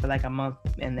HBO Max for like a month,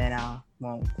 and then I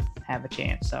won't have a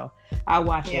chance. So I'll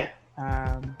watch it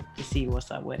to see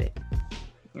what's up with it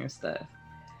and stuff.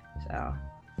 So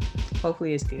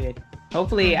hopefully it's good.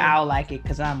 Hopefully I'll like it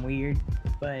because I'm weird,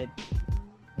 but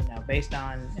you know, based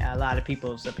on a lot of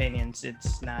people's opinions,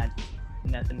 it's not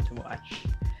nothing to watch.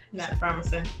 Not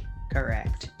promising.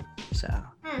 Correct. So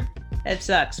it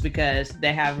sucks because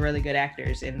they have really good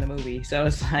actors in the movie. So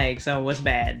it's like, so what's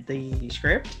bad? The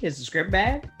script? Is the script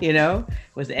bad? You know,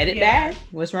 was the edit bad?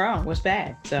 What's wrong? What's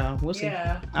bad? So we'll see.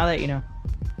 I'll let you know.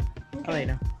 Okay. I'll let you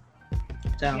know.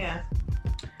 So I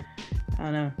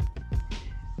don't know.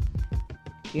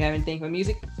 You have anything for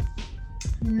music?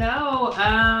 No,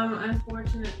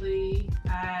 unfortunately,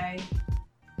 I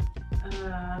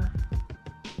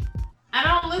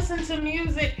don't listen to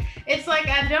music. It's like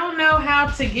I don't know how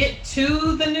to get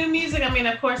to the new music. I mean,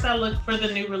 of course, I look for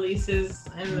the new releases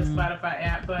in the Spotify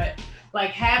app, but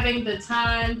like having the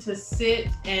time to sit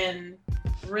and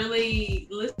really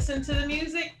listen to the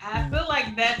music, I feel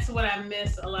like that's what I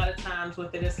miss a lot of times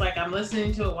with it. It's like I'm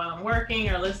listening to it while I'm working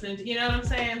or listening to, you know what I'm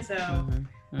saying? So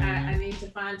I need to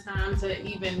find time to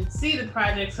even see the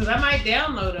projects because I might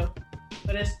download them.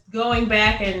 But it's going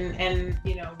back and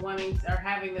you know, wanting or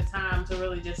having the time to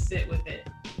really just sit with it.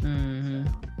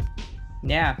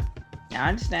 Yeah, I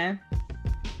understand.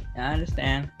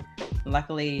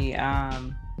 Luckily,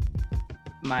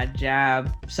 my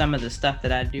job, some of the stuff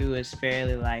that I do is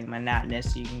fairly like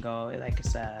monotonous. You can go, like,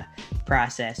 it's a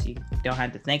process you don't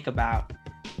have to think about,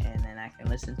 and then I can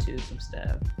listen to some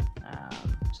stuff.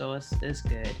 So it's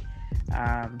good.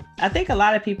 I think a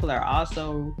lot of people are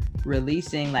also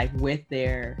releasing with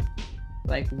the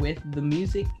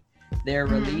music, they're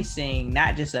releasing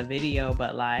not just a video,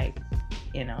 but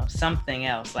something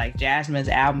else. Like Jasmine's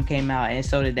album came out, and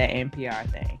so did that NPR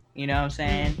thing. You know what I'm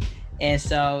saying? And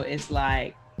so it's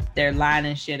like they're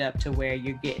lining shit up to where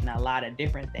you're getting a lot of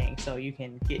different things, so you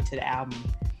can get to the album.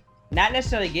 Not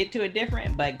necessarily get to it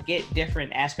different, but get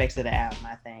different aspects of the album,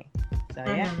 I think. So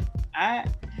yeah, I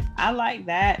like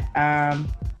that.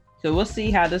 So we'll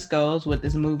see how this goes with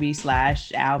this movie /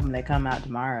 album that come out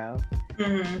tomorrow.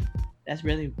 Mm-hmm. That's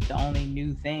really the only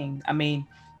new thing. I mean,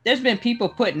 there's been people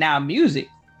putting out music,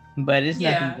 but it's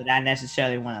nothing that I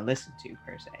necessarily want to listen to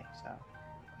per se. So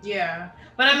yeah,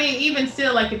 but I mean, even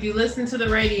still, like if you listen to the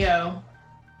radio,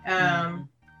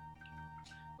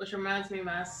 which reminds me,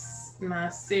 my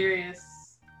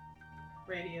Sirius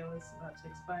radio is about to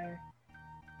expire.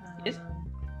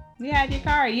 You had your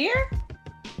car a year?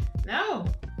 No.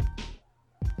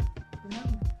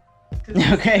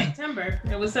 Okay. September.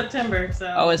 It was September.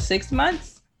 So. Oh, it's 6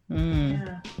 months?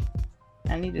 Yeah.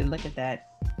 I need to look at that.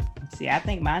 Let's see, I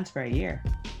think mine's for a year.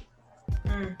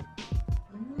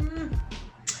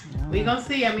 We gonna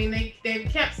see. I mean, they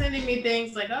kept sending me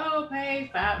things like, oh,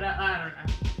 pay $5. I don't know.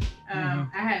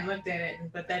 I hadn't looked at it,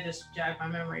 but that just jogged my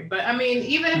memory. But I mean,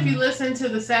 even if you listen to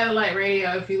the satellite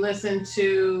radio, if you listen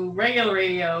to regular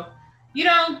radio, you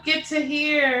don't get to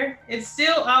hear. It's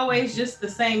still always just the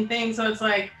same thing. So it's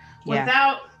like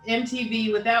without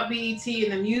MTV, without BET,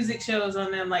 and the music shows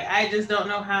on them, like I just don't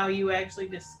know how you actually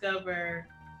discover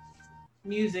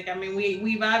music. I mean,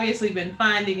 we've obviously been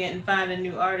finding it and finding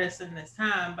new artists in this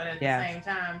time, but at the same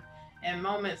time, in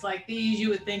moments like these, you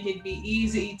would think it'd be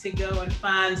easy to go and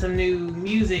find some new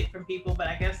music from people, but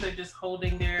I guess they're just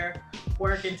holding their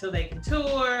work until they can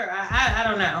tour. I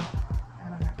don't know.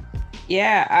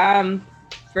 Yeah,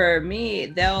 for me,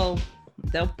 they'll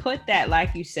put that,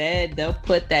 like you said, they'll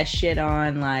put that shit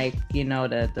on, like, you know,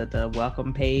 the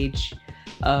welcome page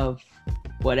of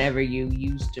whatever you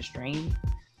use to stream.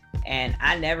 And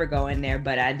I never go in there,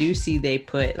 but I do see they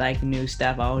put like new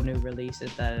stuff, new releases,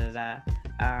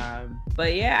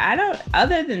 but yeah, I don't,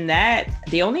 other than that,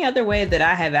 the only other way that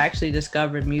I have actually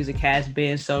discovered music has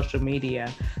been social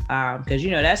media. Cause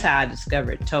you know, that's how I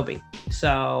discovered Toby.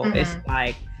 So it's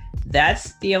like,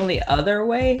 that's the only other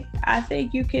way I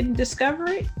think you can discover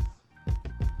it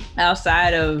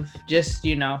outside of just,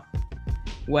 you know,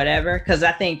 whatever. Cause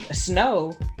I think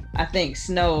Snow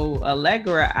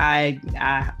Allegra,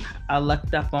 I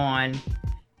looked up on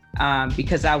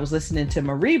because I was listening to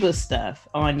Mariba's stuff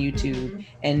on YouTube,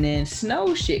 and then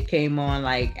Snow shit came on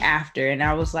like after, and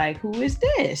I was like, who is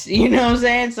this? You know what I'm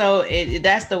saying? So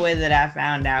that's the way that I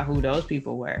found out who those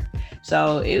people were.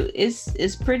 So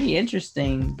it's pretty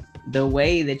interesting the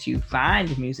way that you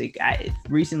find music.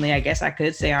 Recently, I guess I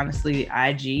could say honestly,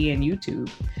 IG and YouTube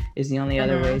is the only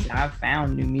other ways I've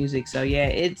found new music. So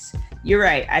yeah, you're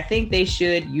right. I think they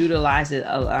should utilize it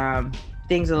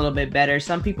things a little bit better.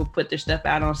 Some people put their stuff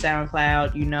out on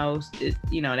SoundCloud, you know,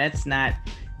 that's not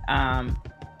a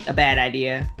bad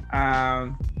idea.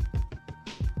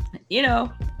 You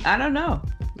know, I don't know.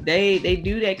 They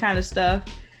do that kind of stuff.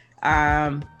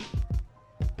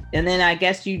 And then I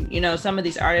guess you know, some of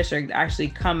these artists are actually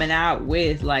coming out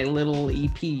with like little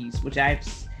EPs, which I'm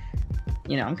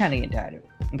kind of getting tired of it.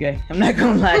 Okay, I'm not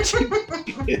gonna lie to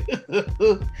you.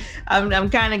 I'm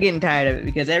kind of getting tired of it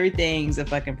because everything's a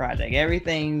fucking project.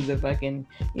 Everything's a fucking,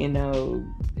 you know,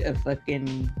 a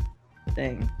fucking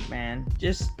thing, man.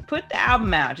 Just put the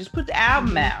album out.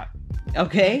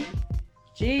 Okay?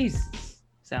 Jesus.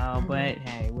 So, but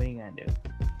hey, what are you gonna do?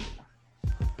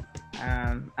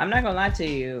 I'm not gonna lie to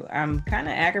you. I'm kind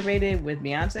of aggravated with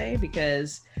Beyonce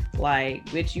because, like,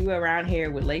 bitch, you around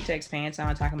here with latex pants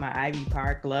on, talking about Ivy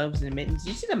Park gloves and mittens.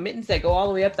 You see the mittens that go all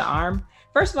the way up the arm?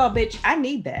 First of all, bitch, I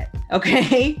need that.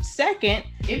 Okay. Second,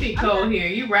 it'd be cold here.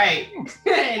 You right,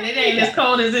 and it ain't as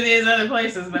cold as it is other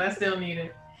places, but I still need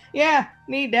it. Yeah,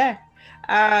 need that.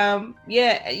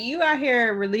 Yeah, you out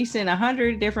here releasing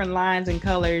 100 different lines and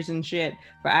colors and shit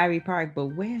for Ivy Park, but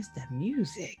where's the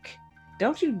music?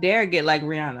 Don't you dare get like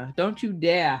Rihanna. Don't you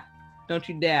dare. I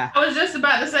was just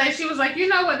about to say, she was like, you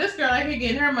know what, this girl out here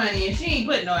getting her money and she ain't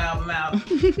putting no album out.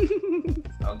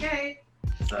 Okay.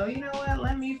 So you know what?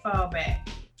 Let me fall back.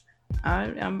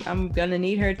 I'm gonna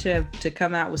need her to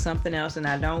come out with something else, and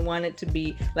I don't want it to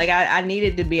be like I need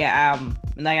it to be an album.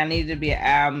 Like I need it to be an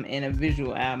album and a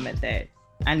visual album at that.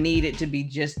 I need it to be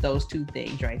just those two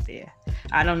things right there.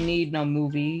 I don't need no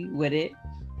movie with it.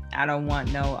 I don't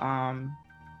want no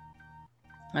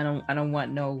I don't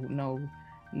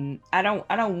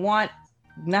want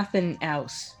nothing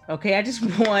else. Okay, I just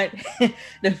want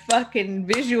the fucking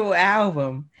visual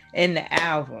album and the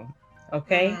album.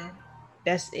 Okay,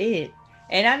 that's it.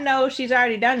 And I know she's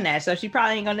already done that, so she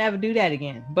probably ain't gonna ever do that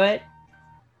again. But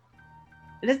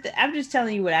I'm just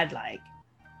telling you what I'd like.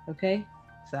 Okay,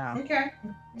 so okay.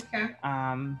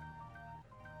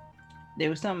 There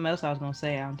was something else I was gonna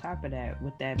say on top of that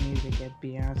with that music at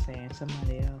Beyonce and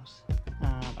somebody else.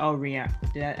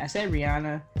 Rihanna. I said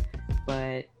Rihanna,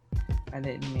 but I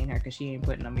didn't mean her because she ain't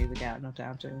putting no music out no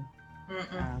time soon.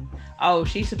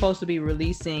 She's supposed to be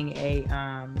releasing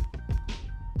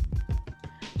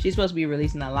she's supposed to be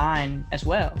releasing a line as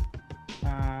well,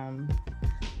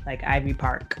 like Ivy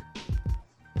Park.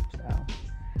 So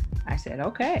I said,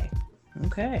 okay,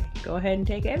 go ahead and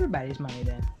take everybody's money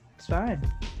then. It's fine.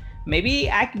 Maybe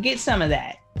I could get some of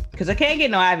that because I can't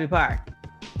get no Ivy Park.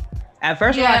 At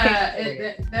first of all,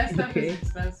 that stuff is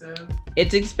expensive.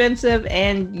 It's expensive,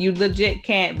 and you legit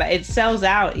can't. But it sells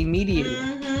out immediately,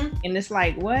 and it's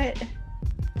like, what?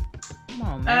 Come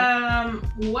on, man.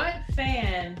 What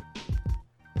fan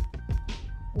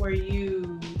were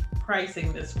you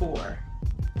pricing this for?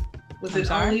 Was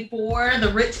it only for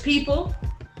the rich people,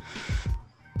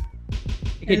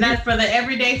 and not for the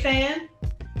everyday fan?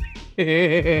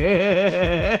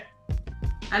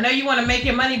 I know you want to make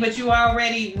your money, but you are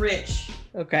already rich.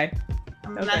 Okay.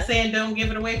 I'm not saying don't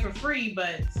give it away for free,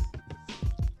 but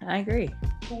I agree.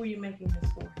 Who were you making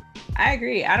this for? I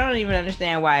agree. I don't even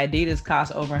understand why Adidas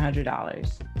costs over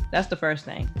 $100. That's the first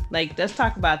thing. Like, let's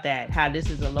talk about that. How this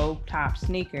is a low top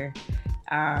sneaker.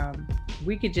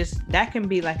 We could that can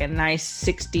be like a nice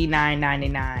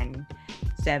 $69.99,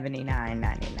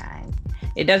 $79.99.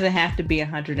 It doesn't have to be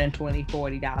 $120,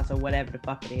 $40 or whatever the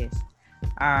fuck it is.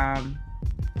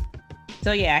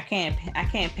 So yeah, I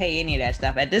can't pay any of that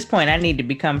stuff. At this point, I need to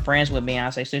become friends with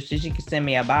Beyonce so she can send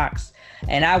me a box,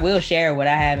 and I will share what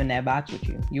I have in that box with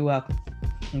you. You're welcome.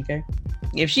 Okay.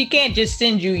 If she can't just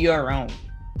send you your own,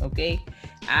 okay,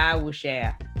 I will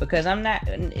share, because I'm not.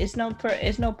 It's no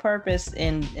purpose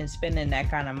in spending that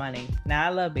kind of money. Now I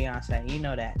love Beyonce, you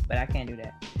know that, but I can't do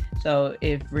that. So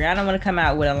if Rihanna want to come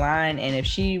out with a line, and if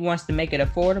she wants to make it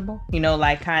affordable,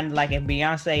 like kind of like if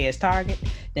Beyonce is Target,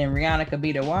 then Rihanna could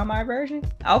be the Walmart version.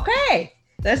 Okay,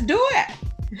 let's do it.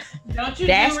 Don't you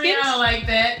do Rihanna like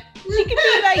that? She can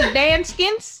do like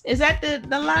Danskins. Is that the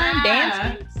line?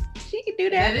 Danskins? She can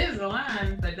do that. That is the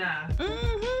line, but nah.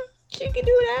 She can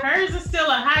do that. Hers is still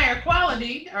a higher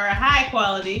quality, or a high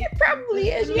quality. It probably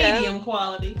is. Medium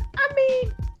quality. I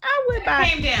mean, I would buy. It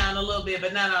came down a little bit,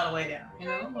 but not all the way down.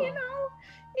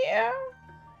 Yeah.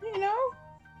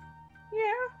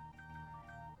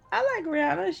 I like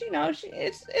Rihanna.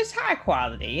 It's high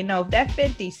quality. That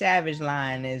 50 Savage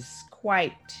line is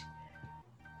quite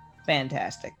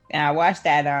fantastic. And I watched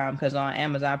that because on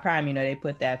Amazon Prime, they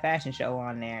put that fashion show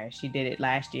on there. She did it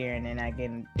last year, and then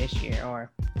again this year, or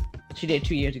she did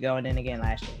 2 years ago, and then again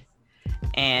last year.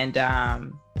 And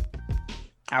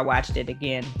I watched it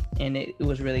again, and it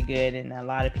was really good, and a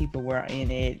lot of people were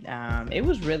in it. It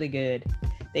was really good.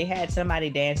 They had somebody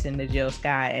dancing to Jill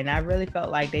Scott, and I really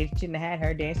felt like they shouldn't have had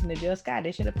her dancing to Jill Scott.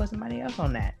 They should have put somebody else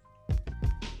on that.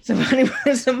 Somebody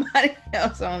put somebody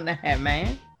else on that,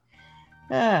 man.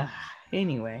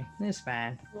 Anyway, it's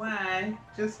fine. Why?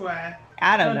 Just why?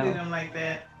 I don't know. Do them like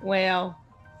that. Well,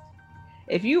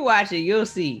 if you watch it, you'll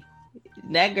see.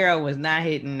 That girl was not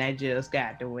hitting that Jill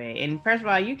Scott the way. And first of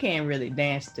all, you can't really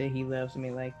dance to He Loves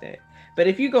Me like that. But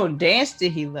if you gonna dance to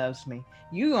He Loves Me,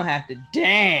 you gonna have to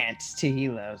dance to He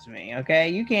Loves Me, okay?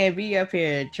 You can't be up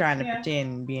here trying to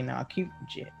pretend and being all cute and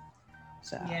shit.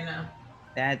 So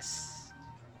that's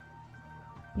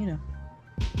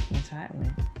that's how it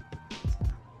went. So,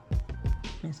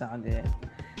 it's all good.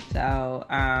 So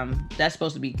that's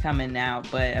supposed to be coming out,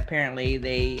 but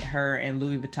apparently her and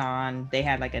Louis Vuitton, they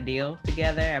had like a deal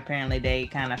together. Apparently they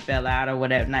kind of fell out or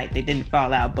whatever. They didn't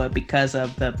fall out, but because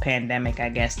of the pandemic, I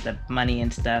guess the money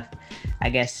and stuff, I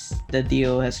guess the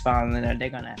deal has fallen, or they're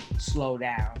gonna slow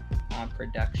down on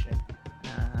production.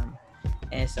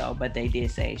 And so, but they did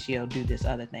say she'll do this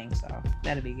other thing, so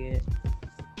that'll be good.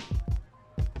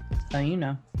 So you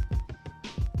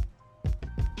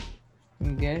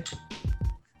good?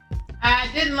 I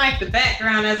didn't like the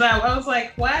background, as I was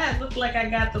like, why it looked like I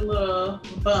got the little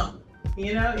bump.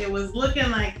 It was looking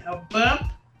like a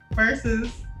bump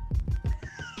versus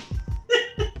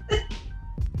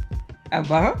a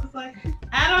bump. It's like,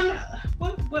 I don't know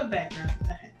what background did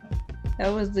I have. That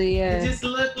was the. It just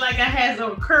looked like I had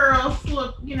some curls.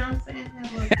 Look, you know what I'm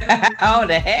saying? Oh,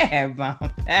 the hair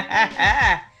bump.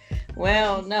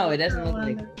 Well, no, it doesn't look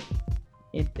like.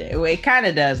 It kind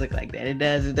of does look like that. It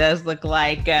does look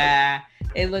like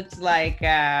it looks like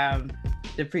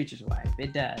the preacher's wife.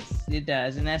 It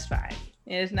does, and that's fine.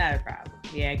 It's not a problem.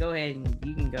 Yeah, go ahead and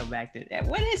you can go back to that.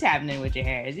 What is happening with your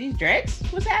hair? Is these dreads?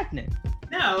 What's happening?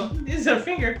 No, these are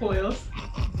finger coils.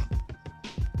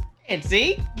 And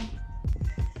see?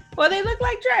 Well, they look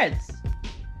like dreads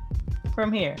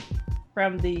from here,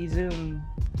 from the Zoom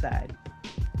side.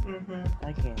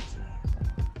 I can't see.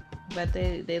 But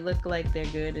they look like they're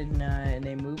good, and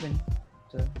they're moving,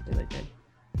 so they look good.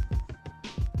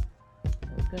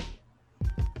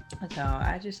 So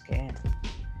I just can't.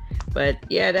 But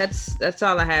yeah, that's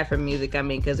all I have for music. I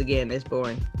mean, because again, it's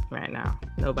boring right now.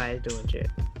 Nobody's doing shit.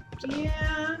 So.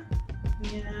 Yeah.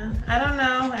 I don't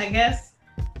know. I guess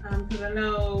because I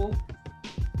know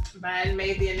Biden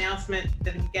made the announcement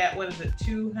that he got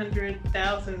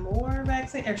 200,000 more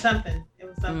vaccine or something. It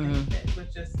was something that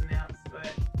was just announced,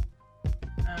 but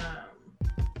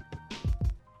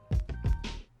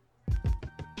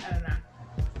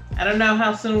I don't know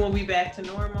how soon we'll be back to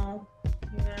normal.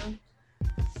 You know.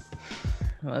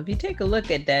 Well, if you take a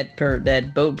look at that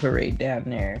boat parade down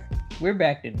there, we're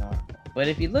back to normal. But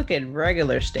if you look at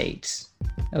regular states,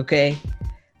 okay,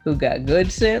 who got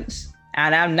good sense,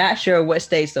 and I'm not sure what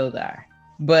states those are,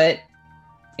 but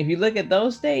if you look at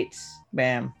those states,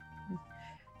 bam,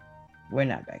 we're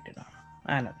not back to normal.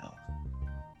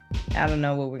 I don't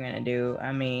know what we're gonna do.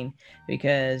 I mean,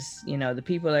 because the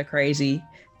people are crazy.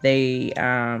 They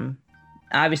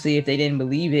obviously, if they didn't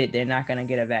believe it, they're not gonna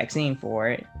get a vaccine for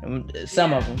it.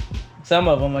 Some of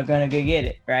them are gonna go get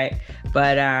it, right?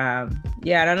 But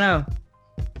yeah, I don't know.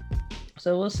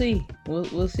 So we'll see.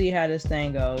 We'll see how this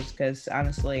thing goes. Because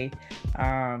honestly,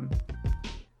 I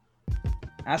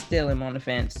still am on the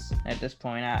fence at this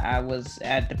point. I was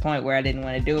at the point where I didn't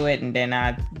want to do it, and then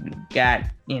I got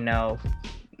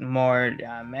more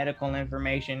medical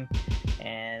information,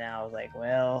 and I was like,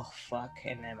 well, fuck.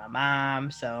 And then my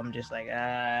mom. So I'm just like,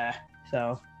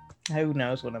 So who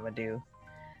knows what I'm gonna do?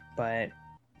 But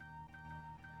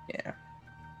yeah,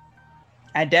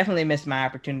 I definitely missed my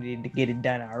opportunity to get it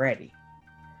done already.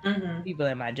 Mm-hmm. People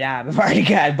at my job have already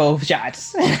got both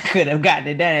shots. Could have gotten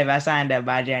it done if I signed up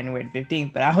by January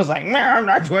 15th, but I was like, no, I'm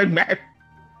not doing that.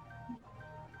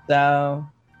 So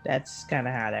that's kind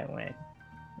of how that went.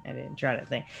 I didn't try to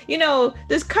think.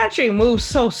 This country moves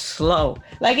so slow.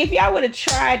 Like, if y'all would have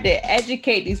tried to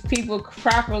educate these people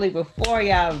properly before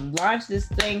y'all launched this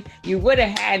thing, you would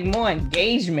have had more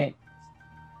engagement.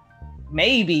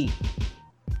 Maybe.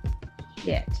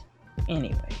 Yet.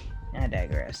 Anyway, I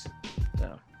digress.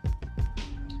 So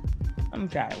I'm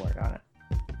trying to work on it.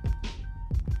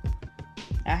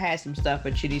 I had some stuff for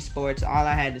Chitty Sports. All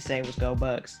I had to say was go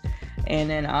Bucks. And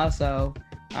then also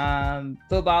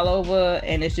football over,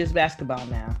 and it's just basketball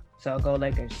now. So go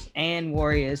Lakers and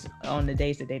Warriors on the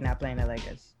days that they're not playing the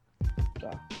Lakers.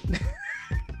 So.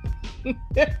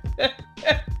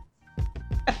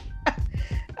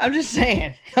 I'm just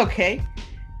saying, okay?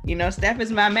 Steph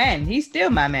is my man. He's still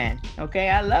my man. Okay,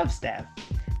 I love Steph.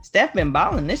 Steph been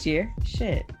balling this year.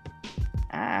 Shit.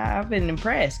 I've been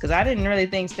impressed because I didn't really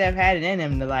think Steph had it in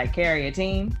him to carry a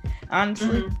team,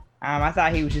 honestly. Mm-hmm. I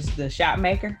thought he was just the shot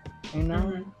maker,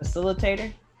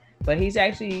 facilitator, but he's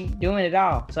actually doing it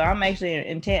all. So I'm actually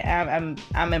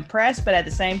I'm impressed, but at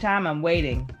the same time, I'm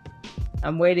waiting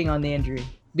on the injury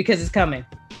because it's coming.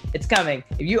 It's coming.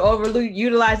 If you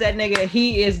utilize that nigga,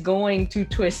 he is going to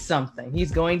twist something. He's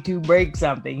going to break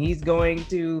something. He's going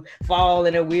to fall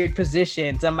in a weird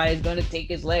position. Somebody's going to take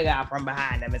his leg out from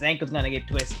behind him. His ankle's going to get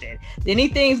twisted.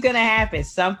 Anything's going to happen.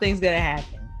 Something's going to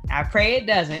happen. I pray it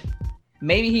doesn't.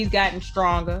 Maybe he's gotten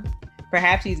stronger.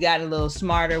 Perhaps he's gotten a little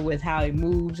smarter with how he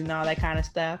moves and all that kind of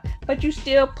stuff. But you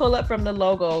still pull up from the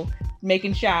logo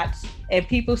making shots and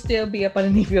people still be up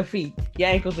underneath your feet. Your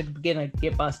ankles are gonna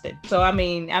get busted. So I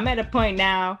mean, I'm at a point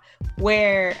now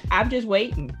where I'm just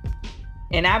waiting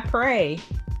and I pray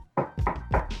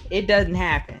it doesn't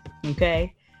happen,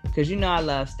 okay? Because I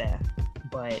love Steph,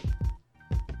 but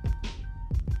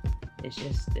it's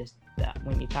just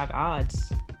when you talk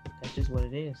odds, that's just what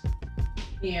it is.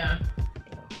 Yeah.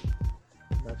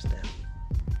 Love Steph.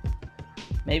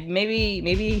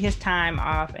 Maybe his time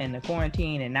off and the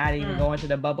quarantine and not even going to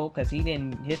the bubble because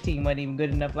his team wasn't even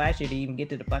good enough last year to even get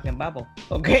to the fucking bubble.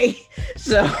 Okay,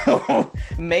 so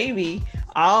maybe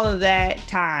all of that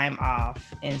time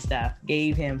off and stuff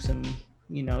gave him some,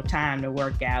 time to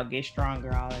work out, get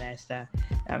stronger, all of that stuff.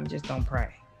 I'm just gonna pray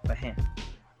for him.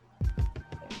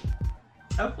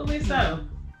 Hopefully so.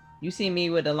 You see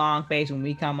me with a long face when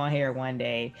we come on here one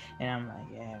day, and I'm like,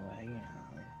 yeah,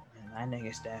 well, my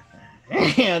nigga Steph.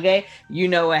 Okay, you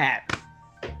know what happened.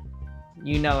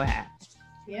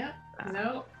 Yeah.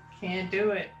 No, can't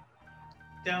do it.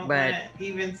 Don't want to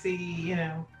even see.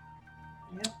 Yep.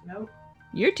 Nope.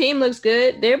 Your team looks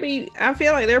good. I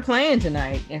feel like they're playing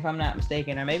tonight, if I'm not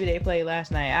mistaken, or maybe they played last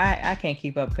night. I can't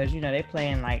keep up because they're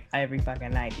playing like every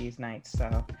fucking night these nights,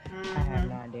 so I have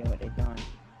no idea what they're doing.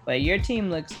 But your team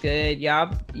looks good.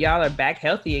 Y'all are back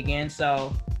healthy again.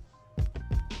 So,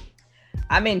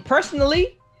 I mean,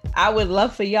 personally, I would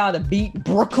love for y'all to beat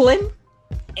Brooklyn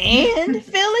and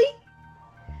Philly,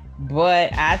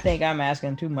 but I think I'm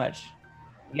asking too much.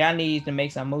 Y'all need to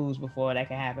make some moves before that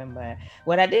can happen. But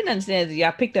what I didn't understand is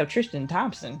y'all picked up Tristan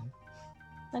Thompson.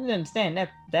 I didn't understand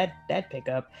that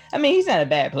pickup. I mean, he's not a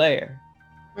bad player.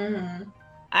 Mm-hmm.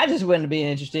 I just wouldn't be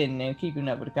interested in keeping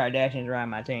up with the Kardashians around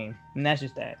my team, and that's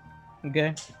just that.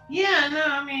 Okay. Yeah. No.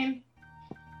 I mean.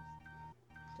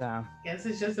 So. Guess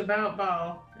it's just about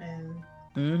ball and.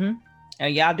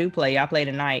 Y'all do play. Y'all play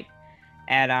tonight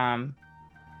at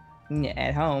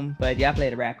home, but y'all play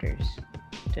the Raptors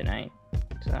tonight.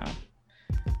 So,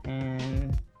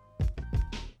 and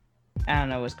I don't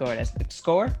know what score that's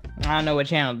score. I don't know what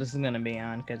channel this is gonna be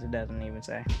on because it doesn't even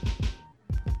say.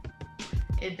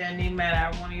 It doesn't even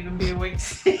matter. I won't even be awake to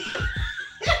see.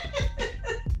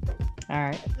 All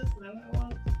right.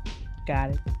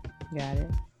 Got it.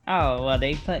 Oh well,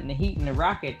 they putting the Heat and the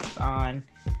Rockets on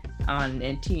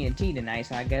TNT tonight,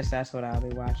 so I guess that's what I'll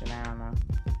be watching. I don't know.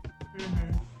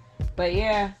 But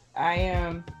yeah, I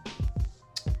am.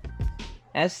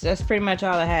 That's pretty much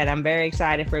all I had. I'm very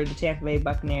excited for the Tampa Bay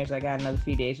Buccaneers. I got another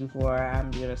few days before I'm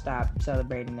gonna stop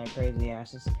celebrating their crazy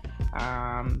asses,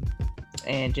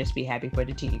 and just be happy for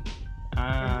the team,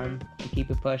 and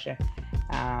keep it pushing.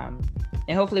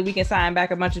 And hopefully we can sign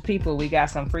back a bunch of people. We got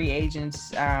some free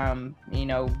agents. Gronk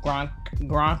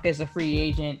is a free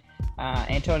agent.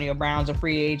 Antonio Brown's a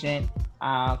free agent.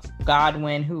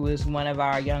 Godwin, who is one of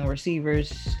our young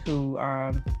receivers, who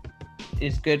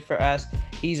is good for us.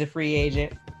 He's a free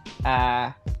agent.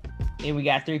 And we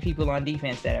got 3 people on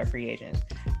defense that are free agents.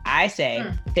 I say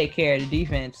take care of the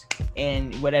defense,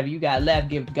 and whatever you got left,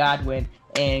 give to Godwin.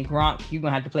 And Gronk, you're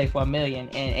going to have to play for $1 million.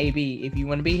 And AB, if you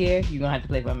want to be here, you're going to have to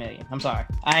play for $1 million. I'm sorry.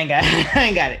 I ain't got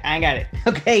it.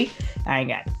 Okay? I ain't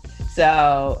got it.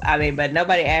 So, I mean, but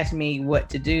nobody asked me what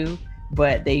to do,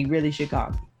 but they really should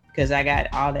call me because I got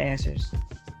all the answers.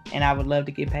 And I would love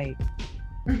to get paid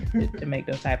to make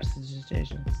those types of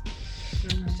decisions.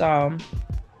 So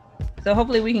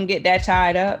hopefully we can get that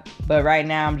tied up. But right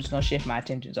now, I'm just going to shift my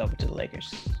attentions over to the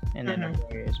Lakers. And then the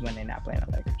Warriors when they're not playing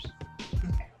the Lakers.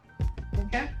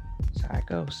 Okay. That's how it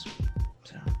goes.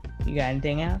 So, you got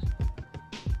anything else?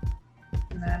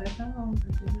 Not at all.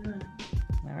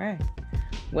 All right.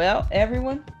 Well,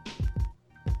 everyone,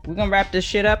 we're going to wrap this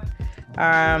shit up.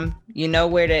 You know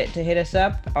where to hit us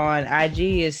up on IG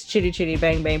is Chitty Chitty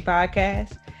Bang Bang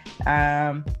Podcast.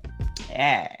 At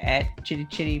Chitty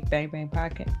Chitty Bang Bang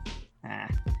Podcast.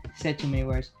 Said too many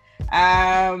words.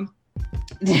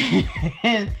 You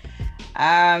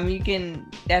can.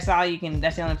 That's all you can.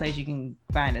 That's the only place you can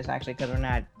find us actually, because we're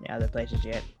not in other places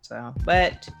yet. So,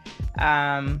 but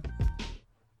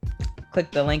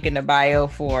click the link in the bio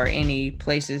for any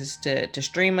places to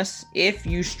stream us. If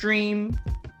you stream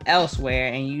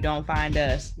elsewhere and you don't find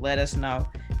us, let us know.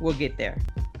 We'll get there.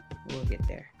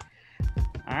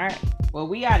 All right. Well,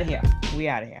 we out of here.